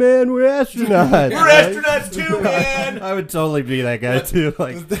 "Yeah, man, we're astronauts." We're astronauts too, man. I would totally be that guy too.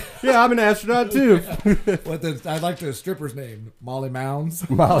 Like, yeah, I'm an astronaut too. I like the stripper's name, Molly Mounds.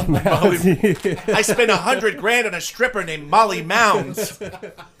 Molly Mounds. I spent $100,000 on a stripper named Molly Mounds.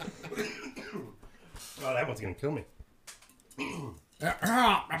 Oh, that one's gonna kill me.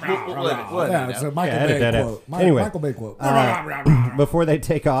 Yeah, it's a Michael edit that Bay out. quote. Anyway, Michael Bay quote. before they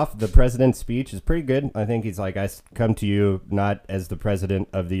take off, the president's speech is pretty good. I think he's like, I come to you not as the president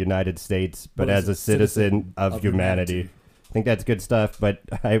of the United States, but as a citizen of humanity. I think that's good stuff, but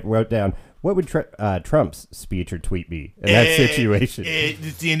I wrote down, what would Trump's speech or tweet be in that situation?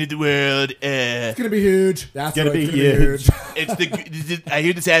 It's the end of the world. It's going to be huge. That's gonna be huge. I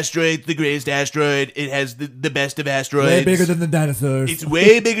hear this asteroid, the greatest asteroid. It has the best of asteroids. Way bigger than the dinosaurs. It's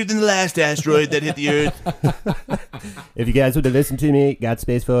way bigger than the last asteroid that hit the Earth. If you guys would have listened to me, got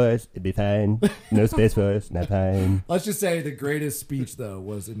Space Force, it'd be fine. No Space Force, not fine. Let's just say the greatest speech, though,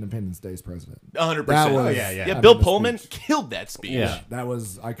 was Independence Day's president. 100%. That was, yeah. Bill Pullman killed that speech. Yeah. That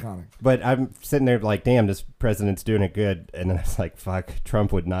was iconic. But I'm sitting there like, damn, this president's doing it good. And then I was like, fuck,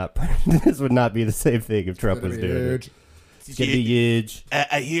 Trump would not. This would not be the same thing if Trump was doing it. It's going to be huge.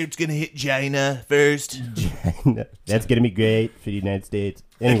 I hear it's going to hit China first. China. That's going to be great for the United States.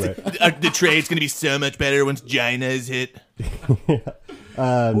 Anyway. The trade's going to be so much better once China is hit.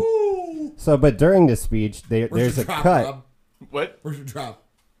 So, but during this speech, there's a cut. Rob? What? Where's your drop?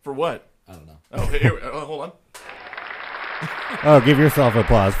 For what? I don't know. Oh, here, hold on. Oh, give yourself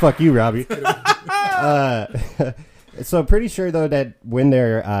applause. Fuck you, Robbie. So pretty sure, though, that when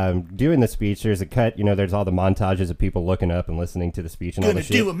they're doing the speech, there's a cut. You know, there's all the montages of people looking up and listening to the speech and all the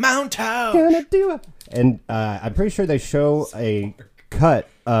shit. Gonna do a montage. Gonna do it. And I'm pretty sure they show a cut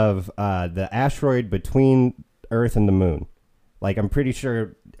of the asteroid between Earth and the moon. Like, I'm pretty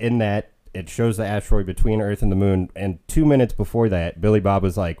sure in that it shows the asteroid between Earth and the moon. And 2 minutes before that, Billy Bob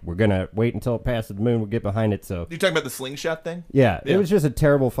was like, we're going to wait until it passes the moon. We'll get behind it. So You're talking about the slingshot thing? Yeah. It was just a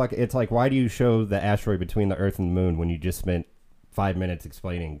terrible fuck. It's like, why do you show the asteroid between the Earth and the moon when you just spent 5 minutes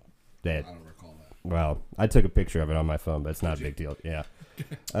explaining that? I don't recall that. Well, I took a picture of it on my phone, but it's not a big deal. Yeah.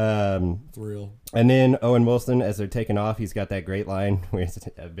 It's real. And then Owen Wilson, as they're taking off, he's got that great line where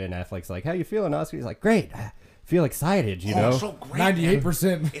Ben Affleck's like, how you feeling, Oscar? He's like, great. I feel excited, you know. So great,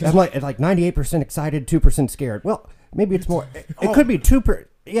 98%. I'm like 98% excited, 2% scared. Well, maybe it's more. It could be 2%.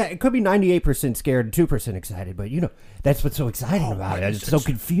 Yeah, it could be 98% scared and 2% excited, but you know, that's what's so exciting about it. I'm so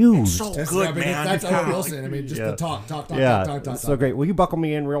confused. It's so good, man. That's Owen Wilson. I mean, just the talk. It's so great. Will you buckle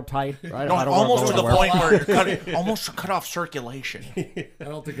me in real tight? I don't almost to the wanna point where you're almost to cut off circulation. I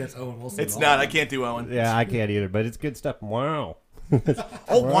don't think that's Owen Wilson. It's not. I can't do Owen. Yeah, I can't either, but it's good stuff. Wow.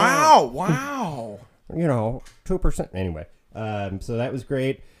 Wow. You know, 2%. Anyway, so that was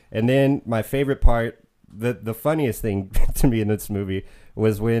great. And then my favorite part, the funniest thing to me in this movie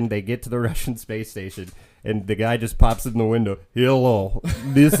was when they get to the Russian space station and the guy just pops in the window. Hello,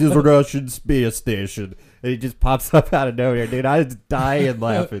 this is Russian space station. And he just pops up out of nowhere, dude. I was dying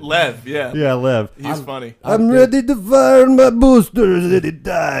laughing. Lev, yeah. Yeah, Lev. He's funny. I'm ready to fire my boosters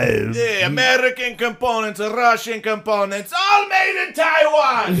anytime. Yeah, American components, Russian components, all made in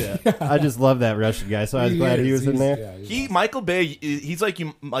Taiwan. Yeah. I just love that Russian guy, so I was glad he was in there. Yeah, Michael Bay, he's like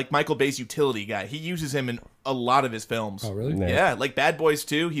Michael Bay's utility guy. He uses him in a lot of his films. Oh, really? Yeah, like Bad Boys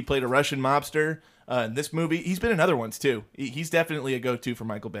 2. He played a Russian mobster. In this movie, he's been in other ones too. He's definitely a go-to for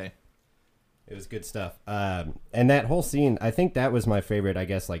Michael Bay. It was good stuff. And that whole scene, I think that was my favorite, I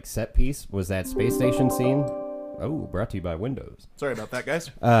guess, like set piece, was that space station scene. Oh, brought to you by Windows. Sorry about that,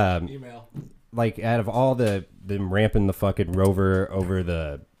 guys. Email. Like, out of all them ramping the fucking rover over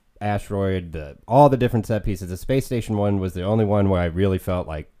the asteroid, all the different set pieces, the space station one was the only one where I really felt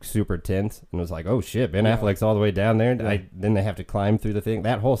like super tense and was like, oh shit, Ben Affleck's all the way down there. Yeah. Then they have to climb through the thing.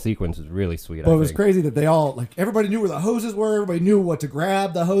 That whole sequence was really sweet. Well, it was crazy that they all, like, everybody knew where the hoses were. Everybody knew what to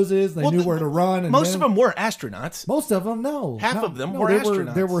grab the hoses. They knew where to run. And most of them were astronauts. Most of them, no. Half of them were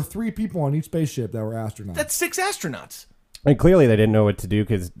astronauts. There were 3 people on each spaceship that were astronauts. That's 6 astronauts. And clearly they didn't know what to do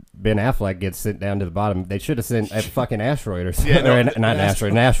because Ben Affleck gets sent down to the bottom. They should have sent a fucking asteroid or something. Yeah, not an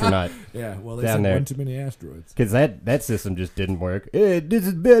asteroid, an astronaut. Yeah, well, they down sent there. one too many asteroids. Because that system just didn't work. Hey, this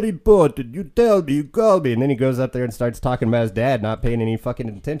is very important. You tell me, you call me. And then he goes up there and starts talking about his dad, not paying any fucking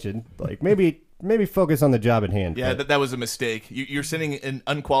attention. Like, maybe focus on the job at hand. Yeah, that was a mistake. You're sending an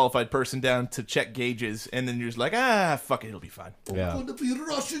unqualified person down to check gauges, and then you're just like, fuck it, it'll be fine. Yeah. I'm going to be a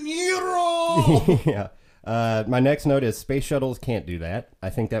Russian hero! Yeah. My next note is space shuttles can't do that. I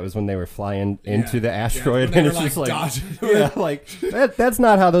think that was when they were flying into the asteroid, and it's just like, that's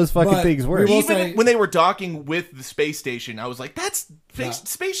not how those fucking things work. Even when they were docking with the space station, I was like,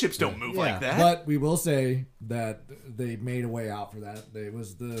 spaceships don't move like that. But we will say that they made a way out for that. It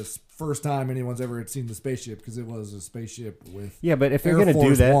was the first time anyone's ever seen the spaceship because it was a spaceship with but if they're Air gonna Force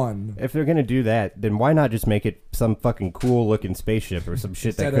do that, One. if they're gonna do that, then why not just make it some fucking cool looking spaceship or some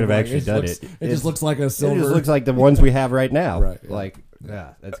shit that Instead could have of, like, actually it done looks- it? it just looks like a silver- It just looks like the ones we have right now. Right, yeah. Like,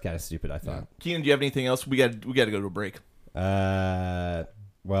 that's kind of stupid. I thought. Keenan, do you have anything else? We got to go to a break.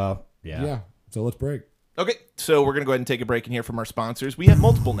 Well, yeah. Yeah. So let's break. Okay, so we're gonna go ahead and take a break in here from our sponsors. We have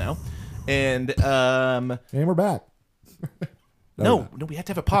multiple now, and we're back. no, we have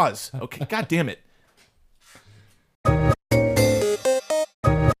to have a pause. Okay, God damn it.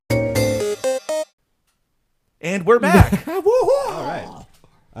 And we're back. All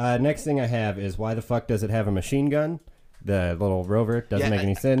right. Next thing I have is why the fuck does it have a machine gun? The little rover doesn't make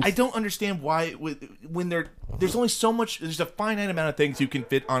any sense. I don't understand why when there's only so much. There's a finite amount of things you can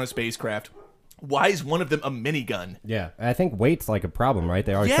fit on a spacecraft. Why is one of them a minigun? Yeah, I think weight's like a problem, right?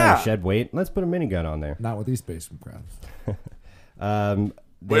 They always try to shed weight. Let's put a minigun on there. Not with these spacecrafts.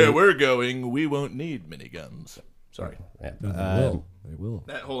 Where we're going, we won't need miniguns. Sorry. Yeah. They will.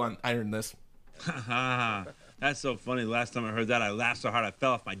 Hold on, iron this. That's so funny. Last time I heard that, I laughed so hard I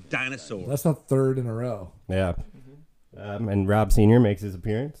fell off my dinosaur. That's the third in a row. Yeah. And Rob Sr. makes his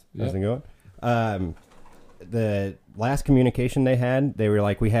appearance. How's it going? The last communication they had, they were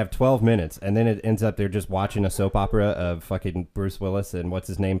like, we have 12 minutes. And then it ends up they're just watching a soap opera of fucking Bruce Willis and what's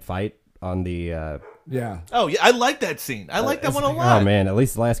his name fight on the... Yeah. Oh, yeah, I like that scene. I like that one a lot. Oh, man, at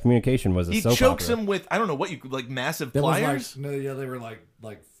least the last communication was a soap opera. He chokes him with, I don't know what you like, massive pliers? They were like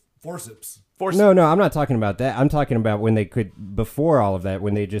forceps. No, I'm not talking about that. I'm talking about when they could, before all of that,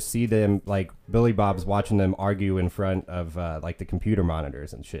 when they just see them, like, Billy Bob's watching them argue in front of, like, the computer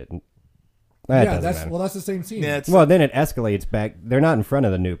monitors and shit. That's the same scene. Yeah, well, then it escalates back. They're not in front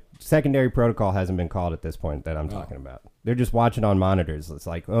of the nuke. Secondary protocol hasn't been called at this point that I'm talking about. They're just watching on monitors. It's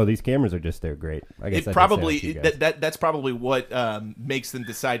like, oh, these cameras are just there. Great. I guess that's probably what makes them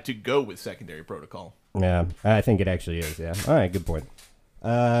decide to go with secondary protocol. Yeah, I think it actually is. Yeah. All right, good point.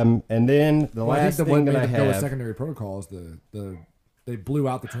 And then the last thing that I have, go with secondary protocol is they blew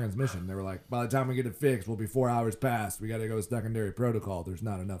out the transmission. They were like, by the time we get it fixed, we'll be 4 hours past. We got to go with secondary protocol. There's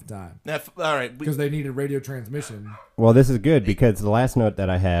not enough time. All right. Because they needed radio transmission. Well, this is good because the last note that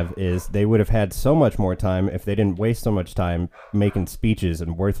I have is they would have had so much more time if they didn't waste so much time making speeches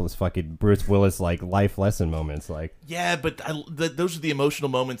and worthless fucking Bruce Willis like life lesson moments. Like, yeah, but those are the emotional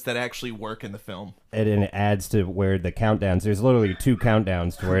moments that actually work in the film. And it adds to where the countdowns. There's literally 2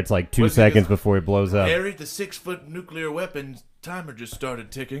 countdowns to where it's like 2 seconds before it blows up. Harry, the 6-foot nuclear weapons timer just started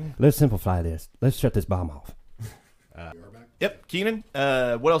ticking. Let's simplify this. Let's shut this bomb off. Yep, Keenan.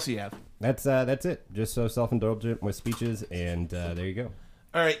 What else do you have? That's it. Just so self-indulgent with speeches, and there you go.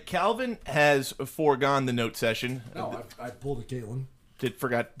 All right, Calvin has foregone the note session. No, I pulled a Caitlin.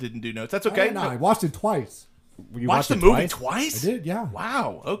 Didn't do notes. That's okay. No, I watched it twice. You watched the movie twice? I did, yeah.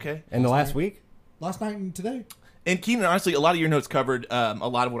 Wow. Okay. And the last week? Last night and today. And Keenan, honestly, a lot of your notes covered a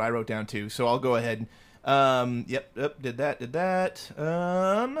lot of what I wrote down too. So I'll go ahead. Yep. Did that.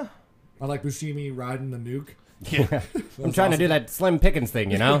 I like Buscemi riding the nuke. Yeah. I'm trying to do that Slim Pickens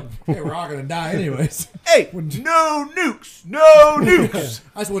thing, you know? Hey, we're all going to die anyways. Hey, no nukes! No nukes!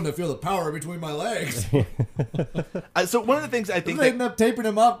 I just wanted to feel the power between my legs. So one of the things I think they end up taping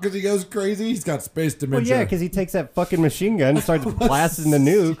him up because he goes crazy. He's got space dementia. Well, yeah, because he takes that fucking machine gun and starts blasting the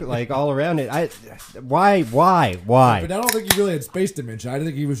nuke like all around it. Why? But I don't think he really had space dementia. I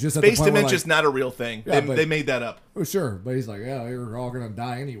think he was just at space the point dementia's not a real thing. Yeah, they made that up. Oh, sure. But he's like, yeah, we're all going to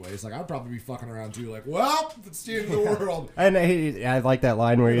die anyway. It's like, I'd probably be fucking around too. Like, well, it's the end of the world. And I like that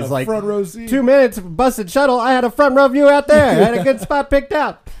line where he's like, front row seat. 2 minutes, busted shuttle. I had a front row view out there. I had a good spot picked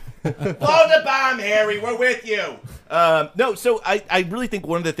out. Blow the bomb, Harry. We're with you. No, so I really think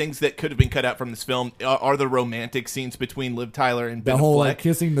one of the things that could have been cut out from this film are the romantic scenes between Liv Tyler and Ben Affleck. The whole like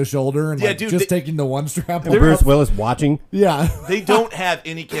kissing the shoulder and taking the one strap. And Bruce Willis watching. Yeah, they don't have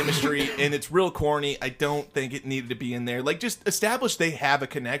any chemistry, and it's real corny. I don't think it needed to be in there. Like, just establish they have a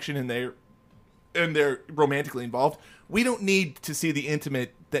connection and they're romantically involved. We don't need to see the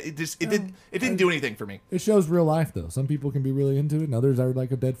intimate. It didn't do anything for me. It shows real life though. Some people can be really into it, and others are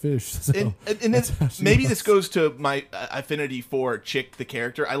like a dead fish. So and then maybe this goes to my affinity for Chick, the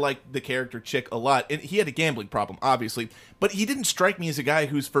character. I like the character Chick a lot, and he had a gambling problem, obviously, but he didn't strike me as a guy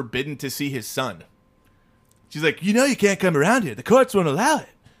who's forbidden to see his son. She's like, you can't come around here. The courts won't allow it.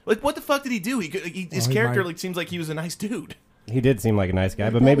 Like, what the fuck did he do? His character seems like he was a nice dude. He did seem like a nice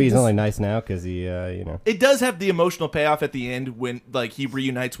guy, but maybe he's only nice now because he, It does have the emotional payoff at the end when, like, he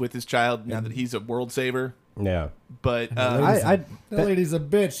reunites with his child now that he's a world saver. Yeah. But that lady's a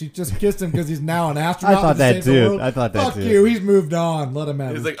bitch. She just kissed him because he's now an astronaut. I thought that too. Fuck you. He's moved on. Let him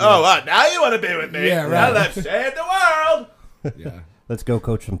have. He's like, oh, now you want to be with me? Yeah, right. Now let's save the world. Yeah. Let's go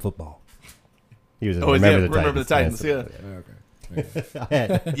coach some football. He was in Remember the Titans. Yeah. Okay.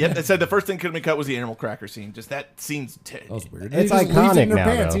 Yep, it said the first thing could have been cut was the animal cracker scene. Just that scene's that was weird. It's iconic now,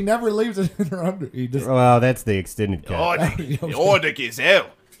 pants. though. He never leaves it in her under. Well, that's the extended cut. Order is hell.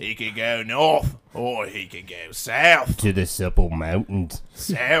 He could go north, or he could go south. To the Supple Mountains.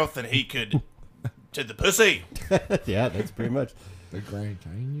 South, and he could to the pussy. Yeah, that's pretty much. The Grand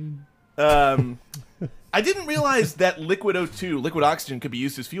Canyon. I didn't realize that liquid O2, liquid oxygen, could be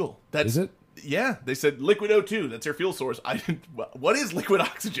used as fuel. Is it? Yeah, they said liquid O2. That's their fuel source. I didn't. What is liquid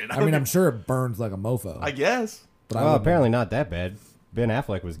oxygen? I mean, I'm sure it burns like a mofo. I guess. But Well, apparently not that bad. Ben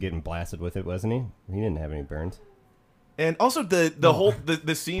Affleck was getting blasted with it, wasn't he? He didn't have any burns. And also the whole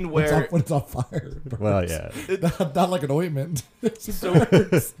the scene where when it's on fire. It burns. Well, yeah. not like an ointment. So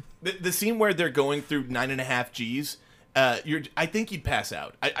the scene where they're going through 9.5 Gs. I think you'd pass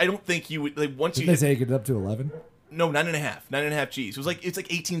out. I don't think you would like once Did you. they say it get up to 11? No, 9.5 Gs. It's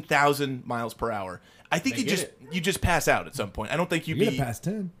like 18,000 miles per hour. I think you just pass out at some point. I don't think You get it past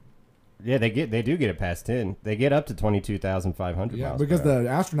 10. Yeah, they do get it past 10. They get up to 22,500 Yeah, miles. because per hour. the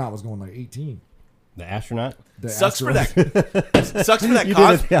astronaut was going like 18. The astronaut? Sucks for that. You Sucks for that. did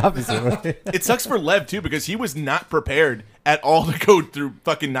it the opposite way. It sucks for Lev too because he was not prepared at all to go through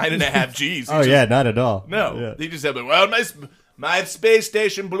fucking 9.5 Gs. Yeah, not at all. No, Yeah. he just said, "Well, my space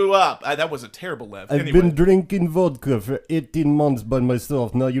station blew up." That was a terrible Lev. I've Anyway. been drinking vodka for 18 months by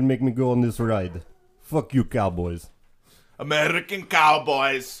myself. Now you make me go on this ride. Fuck you, cowboys. American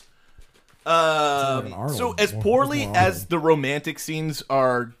cowboys. So as poorly as the romantic scenes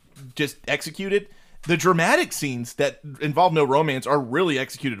are just executed, the dramatic scenes that involve no romance are really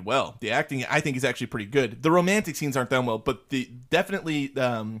executed well. The acting, I think, is actually pretty good. The romantic scenes aren't done well, but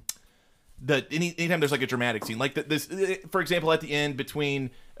anytime there's like a dramatic scene, like this, for example, at the end between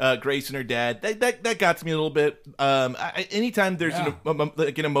Grace and her dad, that got to me a little bit. Anytime there's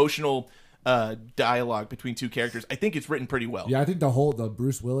an emotional dialogue between two characters, I think it's written pretty well. Yeah, I think the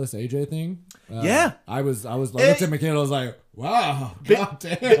Bruce Willis AJ thing. Yeah, I was like, looked at McKenna, I was like, wow,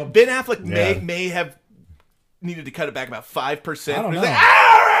 goddamn. Ben Affleck may have needed to cut it back about 5%. I don't know. Like,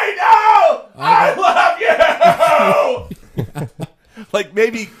 I love you. Like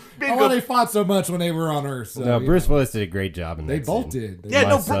maybe. Oh, they fought so much when they were on Earth. So, No, Bruce Willis did a great job in that. They both scene. did. Yeah,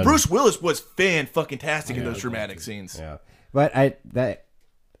 no, Bruce Willis was fan-fucking-tastic in those dramatic scenes. Yeah, but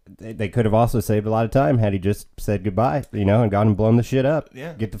they could have also saved a lot of time had he just said goodbye, and gone and blown the shit up.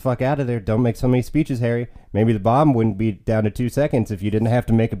 Yeah. Get the fuck out of there. Don't make so many speeches, Harry. Maybe the bomb wouldn't be down to 2 seconds if you didn't have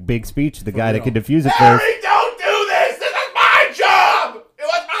to make a big speech to the guy that could defuse it first. Harry, don't do this! This is my job! It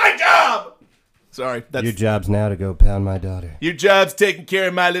was my job! Sorry. Your job's now to go pound my daughter. Your job's taking care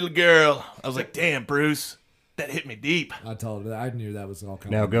of my little girl. I was like, damn, Bruce. That hit me deep. I knew that was all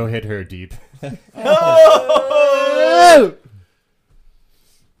coming. Now go hit her deep. Oh!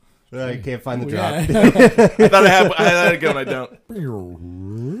 I can't find the drop. I thought I had it go, and I don't.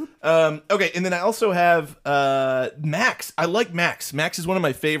 Okay, and then I also have Max. I like Max. Max is one of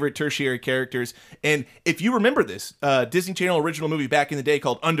my favorite tertiary characters. And if you remember this, Disney Channel original movie back in the day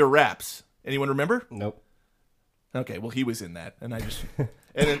called Under Wraps. Anyone remember? Nope. Okay, well, he was in that. And I just...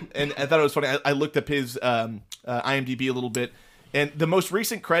 and I thought it was funny. I looked up his IMDb a little bit. And the most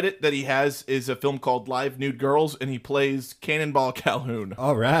recent credit that he has is a film called Live Nude Girls, and he plays Cannonball Calhoun.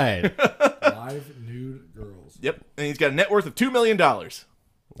 All right. Live Nude Girls. Yep. And he's got a net worth of $2 million. All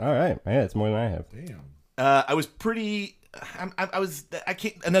right. Yeah, that's more than I have. Damn. I was pretty... I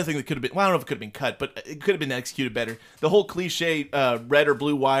can't... Another thing that could have been... Well, I don't know if it could have been cut, but it could have been executed better. The whole cliche red or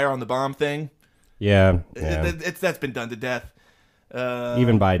blue wire on the bomb thing. Yeah. That's been done to death.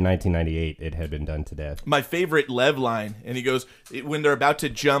 Even by 1998, it had been done to death. My favorite Lev line, and he goes, when they're about to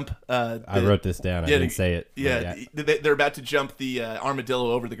jump... I wrote this down. I didn't say it. Yeah, they're about to jump the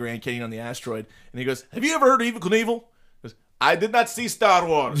armadillo over the Grand Canyon on the asteroid. And he goes, have you ever heard of Evel Knievel? He goes, I did not see Star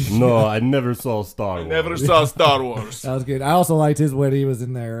Wars. No, I never saw Star Wars. Never saw Star Wars. That was good. I also liked his when he was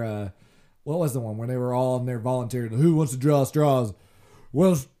in there. What was the one when they were all in there volunteering? Who wants to draw straws?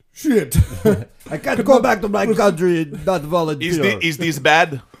 Well, shit. I can't go back to my country and not volunteer. Is this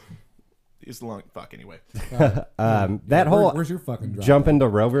bad? It's long. Fuck, anyway. That whole where's your fucking drop? jump into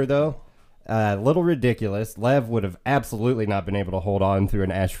Rover, though, a little ridiculous. Lev would have absolutely not been able to hold on through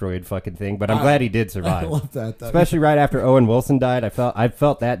an asteroid fucking thing, but I'm glad he did survive. I love that. Especially right after Owen Wilson died. I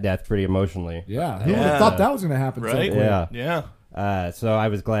felt that death pretty emotionally. Yeah. Who would have thought that was going to happen so Right? quick? Yeah. So I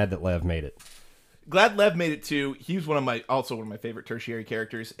was glad that Lev made it. Glad Lev made it too. He was also one of my favorite tertiary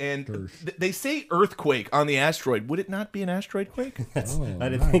characters. And they say earthquake on the asteroid. Would it not be an asteroid quake? I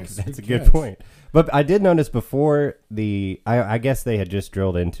didn't think that's a good point. But I did notice before I guess they had just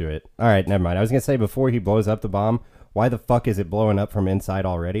drilled into it. All right, never mind. I was going to say before he blows up the bomb, why the fuck is it blowing up from inside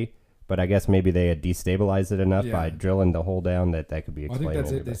already? But I guess maybe they had destabilized it enough by drilling the hole down that could be explained. I think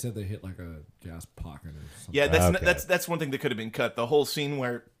that's it. They said they hit like a gas pocket or something. Yeah, that's one thing that could have been cut. The whole scene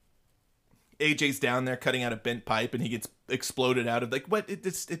where AJ's down there cutting out a bent pipe, and he gets exploded out of what? It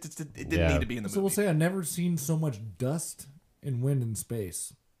didn't need to be in the movie. So we'll say I've never seen so much dust and wind in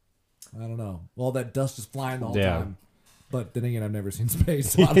space. I don't know. All that dust is flying the whole time. But then again, I've never seen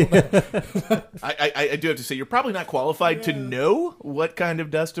space, so I don't know. I do have to say, you're probably not qualified to know what kind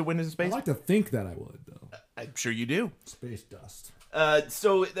of dust or wind is in space. I like to think that I would, though. I'm sure you do. Space dust.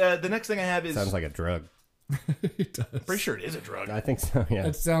 So the next thing I have is... Sounds like a drug. It does. Pretty sure it is a drug. I think so, yeah.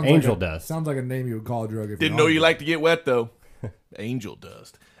 It sounds Angel like dust. Sounds like a name you would call a drug. If Didn't know you like to get wet, though. Angel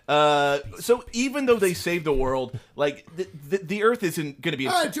dust. So even though they saved the world, like, the Earth isn't going to be...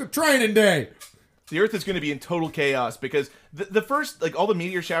 it's your training day! The Earth is going to be in total chaos because the first, like, all the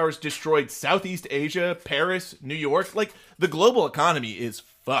meteor showers destroyed Southeast Asia, Paris, New York. Like, the global economy is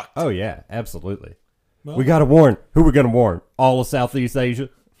fucked. Oh, yeah, absolutely. Well, we got to warn. Who are we going to warn? All of Southeast Asia?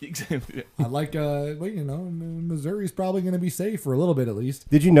 Exactly. I like, Missouri's probably going to be safe for a little bit at least.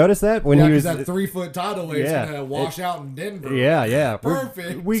 Did you notice that when he was that 3-foot tidal wave is going to wash out in Denver? Yeah.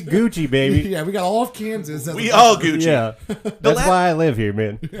 Perfect. We Gucci, baby. Yeah, we got all of Kansas. We all Gucci. Yeah, that's why I live here,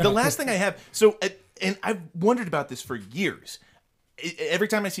 man. The last thing I have, so, and I've wondered about this for years. Every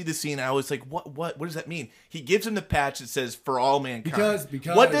time I see this scene, I was like, what does that mean? He gives him the patch that says "For all mankind."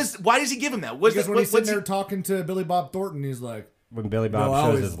 Because why does he give him that? Because when he's sitting there talking to Billy Bob Thornton, he's like, when Billy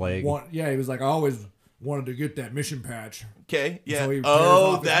Bob shows his leg. He was like, I always wanted to get that mission patch. Okay, yeah.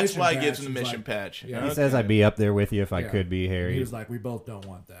 So that's why he gives him the mission patch. Yeah, he says, "I'd be up there with you if I could be, Harry." He was like, we both don't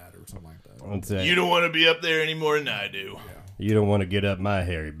want that, or something like that. You don't want to be up there any more than I do. Yeah. You don't want to get up my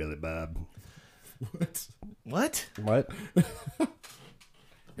Harry, Billy Bob. What?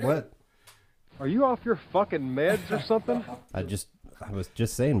 What? Are you off your fucking meds or something? I was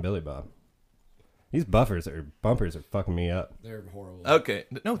just saying Billy Bob. These bumpers are fucking me up. They're horrible. Okay.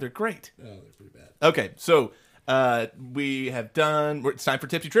 No, they're great. Oh, they're pretty bad. Okay, so we have done... It's time for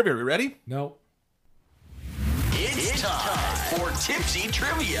Tipsy Trivia. Are we ready? No. It's time for Tipsy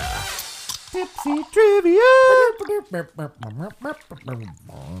Trivia. Tipsy Trivia.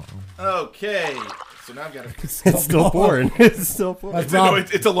 Okay. So now I've got to... It's still pouring. It's still pouring.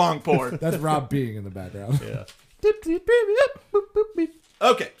 It's a long pour. That's Rob peeing in the background. Yeah. Tipsy Trivia.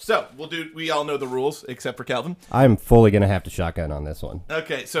 Okay, so we all know the rules, except for Calvin. I'm fully going to have to shotgun on this one.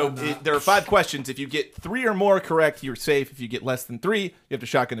 Okay, so there are 5 questions. If you get 3 or more correct, you're safe. If you get less than 3, you have to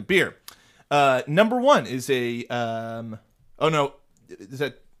shotgun a beer. Number 1 is a... oh, no. Is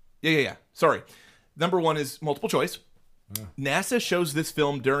that... Yeah. Sorry. Number 1 is multiple choice. NASA shows this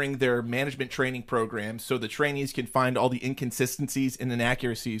film during their management training program so the trainees can find all the inconsistencies and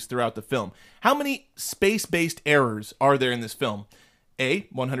inaccuracies throughout the film. How many space-based errors are there in this film? A,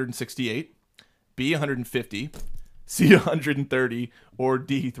 168, B, 150, C, 130, or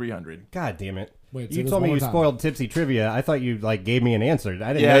D, 300? God damn it. Wait, you told me you spoiled Tipsy Trivia. I thought you gave me an answer.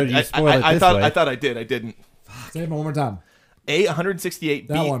 I didn't know you spoiled it this way. I thought I did. I didn't. Say it one more time. A, 168,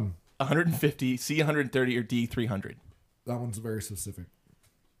 that B, one. 150, C, 130, or D, 300? That one's very specific.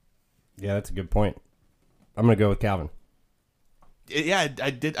 Yeah, that's a good point. I'm going to go with Calvin. Yeah, I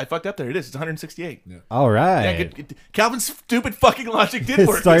did. I fucked up there. It is. It's 168. Yeah. All right. Yeah, Calvin's stupid fucking logic did work.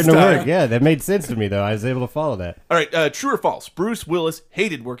 It's starting to work. Yeah, that made sense to me, though. I was able to follow that. All right. True or false? Bruce Willis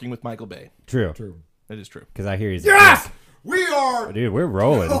hated working with Michael Bay. True. That is true. Because I hear he's... Yes! We are... Oh, dude, we're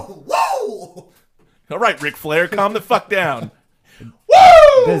rolling. Whoa! All right, Ric Flair, calm the fuck down.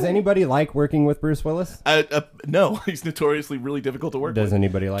 Woo! Does anybody like working with Bruce Willis? No, he's notoriously really difficult to work with. Does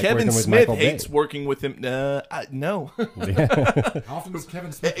anybody like Kevin working with Smith Michael hates Bay? working with him. No. How often does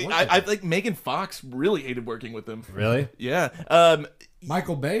Kevin Smith work? I like Megan Fox really hated working with him. Really? Yeah.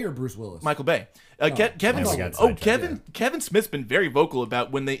 Michael Bay or Bruce Willis? Michael Bay. Kevin Smith's been very vocal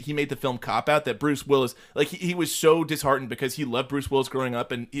about when he made the film Cop Out that Bruce Willis, like he was so disheartened because he loved Bruce Willis growing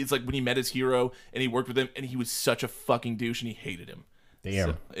up, and he's like when he met his hero and he worked with him, and he was such a fucking douche and he hated him.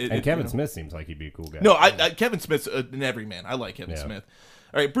 Damn. And Kevin Smith seems like he'd be a cool guy. No, Kevin Smith's an everyman. I like Kevin Smith.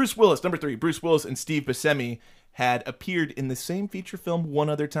 All right, Bruce Willis, number 3. Bruce Willis and Steve Buscemi had appeared in the same feature film one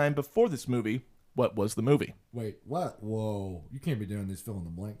other time before this movie. What was the movie? Wait, what? Whoa. You can't be doing these fill in the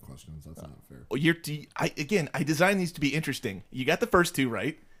blank questions. That's not fair. I designed these to be interesting. You got the first 2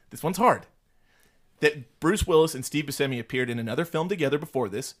 right. This one's hard. That Bruce Willis and Steve Buscemi appeared in another film together before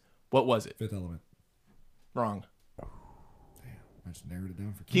this. What was it? Fifth Element. Wrong. I just narrowed it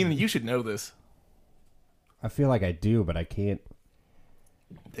down for Keenan, you should know this. I feel like I do, but I can't.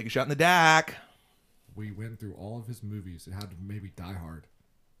 Take a shot in the dark. We went through all of his movies. It had to maybe Die Hard.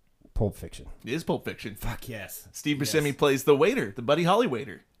 Pulp Fiction. It is Pulp Fiction. Fuck yes. Steve Buscemi plays the waiter, the Buddy Holly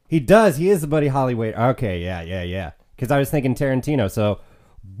waiter. He does. He is the Buddy Holly waiter. Okay, yeah. Because I was thinking Tarantino, so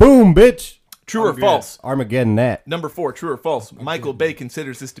boom, bitch. True or false? Armageddon that. Number 4, true or false? Michael Bay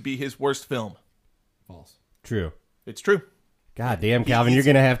considers this to be his worst film. False. True. It's true. God damn, Calvin, you're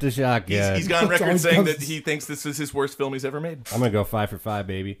going to have to shock. He's got on record saying that he thinks this is his worst film he's ever made. I'm going to go 5 for 5,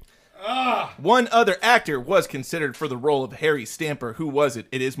 baby. One other actor was considered for the role of Harry Stamper. Who was it?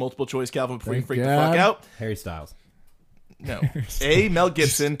 It is multiple choice, Calvin, before you freak the fuck out. Harry Styles. No. A, Mel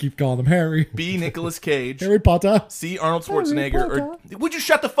Gibson. Keep calling him Harry. B, Nicolas Cage. Harry Potter. C, Arnold Schwarzenegger. Or would you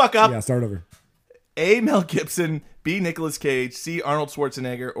shut the fuck up? Yeah, start over. A, Mel Gibson. B, Nicolas Cage. C, Arnold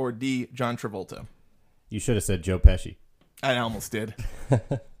Schwarzenegger. Or D, John Travolta. You should have said Joe Pesci. I almost did.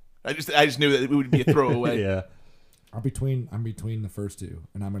 I just knew that it would be a throwaway. Yeah. I'm between the first two,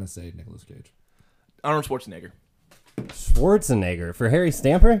 and I'm gonna say Nicolas Cage. Arnold Schwarzenegger. Schwarzenegger for Harry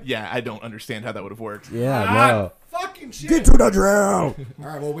Stamper? Yeah, I don't understand how that would have worked. Yeah, no. Fucking shit. Get to the drill. All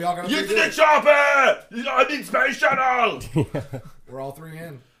right, well, we all got to Get to the chopper! I need space shuttle! We're all 3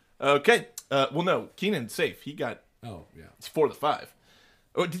 in. Okay. Well, no. Keenan's safe. He got... Oh, yeah. It's 4 to 5.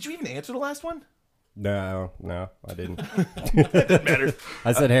 Oh, did you even answer the last one? No, I didn't. It didn't matter.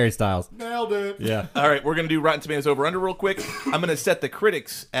 I said Harry Styles. Nailed it. Yeah. All right, we're going to do Rotten Tomatoes over-under real quick. I'm going to set the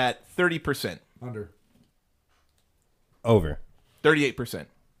critics at 30%. Under. Over. 38%.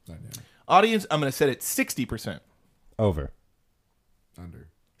 Audience, I'm going to set it 60%. Over. Under.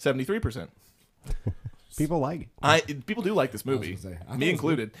 73%. People like it. People do like this movie, I me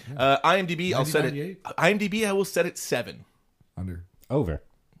included. IMDb, I'll set it. IMDb, I will set it 7. Under. Over.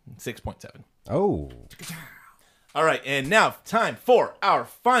 6.7. Oh. All right, and now time for our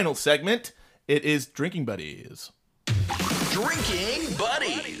final segment. It is Drinking Buddies. Drinking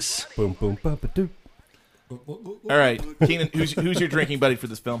Buddies. Boom, boom, ba, ba, doo. All right, Keenan, who's your drinking buddy for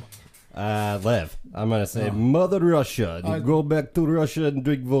this film? Lev. I'm gonna say Mother Russia. Go back to Russia and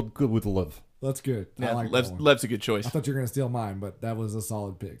drink vodka with Lev. That's good. Yeah, I like Lev's a good choice. I thought you were gonna steal mine, but that was a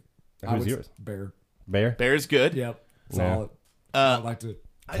solid pick. Who's yours? Bear. Bear. Bear's good. Yep. Solid. Yeah. I'd like to.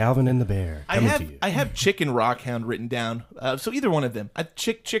 Calvin and the Bear. I have Chick and Rockhound written down. So either one of them.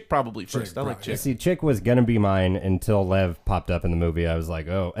 Chick probably first. I like Chick. See, Chick was gonna be mine until Lev popped up in the movie. I was like,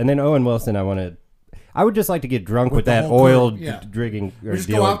 oh, and then Owen Wilson. I would just like to get drunk with that oiled drinking. Or just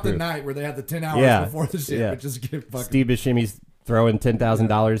go out the night where they have the 10 hours before the shit, but just get fucking. Steve Buscemi's throwing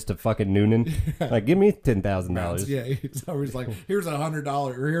 $10,000 to fucking Noonan. Like, give me $10,000. Yeah, so he's like, here's $100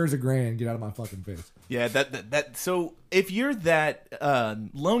 or here's $1,000. Get out of my fucking face. Yeah, that. So if you're that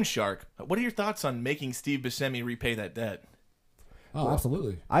loan shark, what are your thoughts on making Steve Buscemi repay that debt? Oh,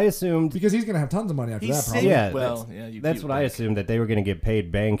 absolutely. I assumed because he's gonna have tons of money after that. Probably. Yeah, that's what I assumed, that they were gonna get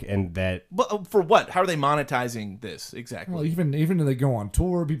paid bank, and that. But for what? How are they monetizing this exactly? Well, even if they go on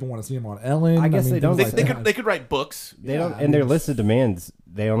tour, people want to see him on Ellen. I guess they don't. They could write books. They don't, and their list of demands.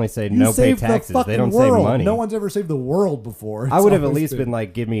 They only say no pay taxes. They don't say money. No one's ever saved the world before. I would have at least been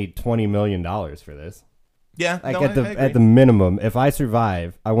like, give me $20 million for this. Yeah, like at the minimum, if I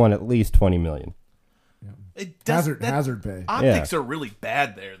survive, I want at least $20 million. Hazard pay. Optics are really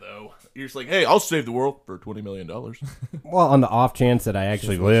bad there, though. You're just like, hey, I'll save the world for $20 million. Well, on the off chance that I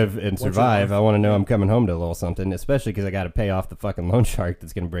actually live and survive, I want to know I'm coming home to a little something, especially because I got to pay off the fucking loan shark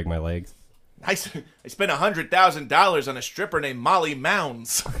that's going to break my legs. I spent $100,000 on a stripper named Molly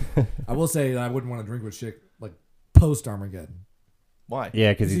Mounds. I will say that I wouldn't want to drink with Chick like post Armageddon. Why?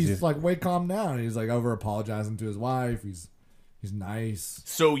 Yeah, because he's just like way calmed down. He's like over apologizing to his wife. He's nice.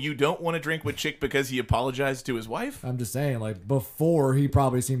 So you don't want to drink with Chick because he apologized to his wife? I'm just saying, like, before he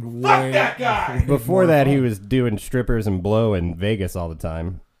probably seemed way... Fuck that guy! Before that, he was doing strippers and blow in Vegas all the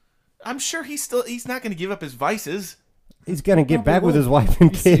time. I'm sure he's not going to give up his vices. He's going to get back with his wife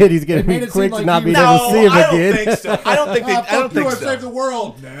and kid. He's going to be quick to not be able to see him again. I don't think so. I don't think so. Save the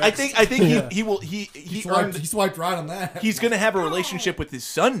world. I think he will. He swiped right on that. He's going to have a relationship with his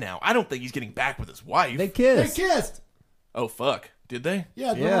son now. I don't think he's getting back with his wife. They kissed. Oh fuck! Did they?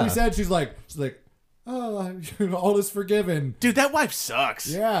 Yeah. Remember we said she's like, oh, all is forgiven. Dude, that wife sucks.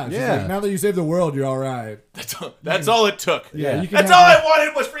 Yeah. She's like, now that you saved the world, you're all right. That's all it took. Yeah. That's all I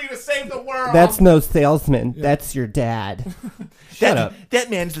wanted was for you to save the world. That's no salesman. Yeah. That's your dad. Shut up. That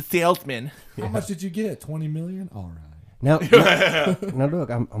man's the salesman. How much did you get? 20 million. All right. Now look,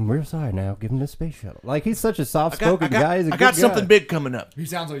 I'm real sorry. Now give him the space shuttle. Like, he's such a soft-spoken guy. He's a good guy. Something big coming up. He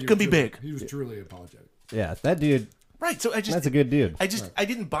sounds like it's gonna be big. He was truly apologetic. Yeah, that dude. Right, so that's a good dude. I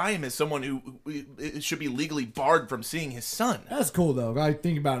didn't buy him as someone who should be legally barred from seeing his son. That's cool though. I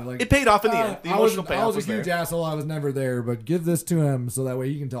think about it, like it paid off in the end. The emotional payoff was a huge asshole. I was never there, but give this to him so that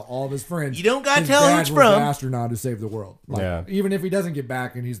way he can tell all of his friends. You don't gotta tell who it's from. The astronaut who saved the world. Like, even if he doesn't get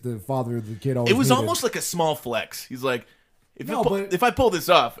back and he's the father of the kid. It was almost like a small flex. He's like, If I pull this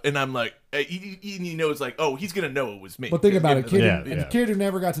off and I'm like, he knows like, oh, he's gonna know it was me. But think about it, a kid who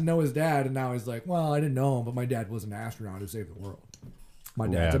never got to know his dad, and now he's like, well, I didn't know him, but my dad was an astronaut who saved the world. My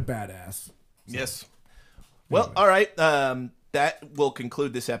dad's a badass. So. Yes. Well, all right. That will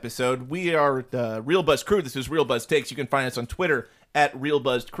conclude this episode. We are the Real Buzz Crew. This is Real Buzz Takes. You can find us on Twitter at Real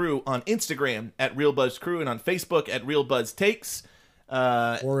Buzz Crew, on Instagram at Real Buzz Crew, and on Facebook at Real Buzz Takes.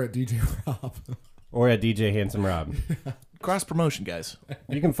 Or at DJ Rob. Or at DJ Handsome Rob. Cross promotion, guys.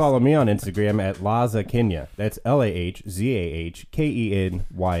 You can follow me on Instagram at Laza Kenya. That's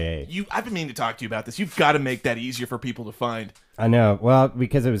LAHZAHKENYA. I've been meaning to talk to you about this. You've got to make that easier for people to find. I know. Well,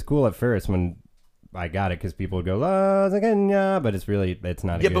 because it was cool at first when I got it, because people would go Laza Kenya, but it's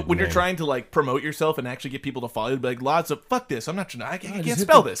not. A good but when name. you're trying to like promote yourself and actually get people to follow you, be like, Laza, fuck this. I'm not trying. I can't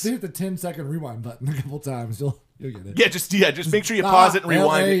spell this. Hit the 10-second rewind button a couple times. You'll get it. Just make sure you pause it and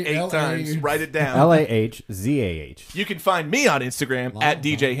rewind it 8 times. Write it down. LAHZAH. You can find me on Instagram at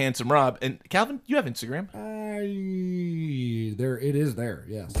DJ Handsome Rob. And Calvin, you have Instagram? It is there.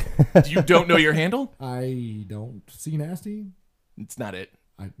 Yes. You don't know your handle? I don't. See nasty. It's not it.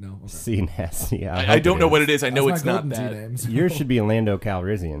 No. Okay. See nasty. I don't know what it is. I know it's not that. Name, so. Yours should be Lando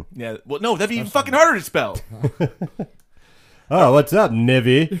Calrissian. Yeah. Well, no, that'd be even fucking harder to spell. Oh, what's up,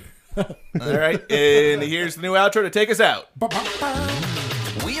 Nivy? All right, and here's the new outro to take us out.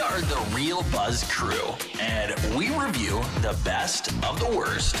 We are the Real Buzz Crew, and we review the best of the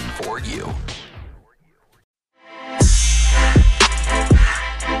worst for you.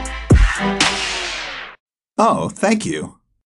 Oh, thank you.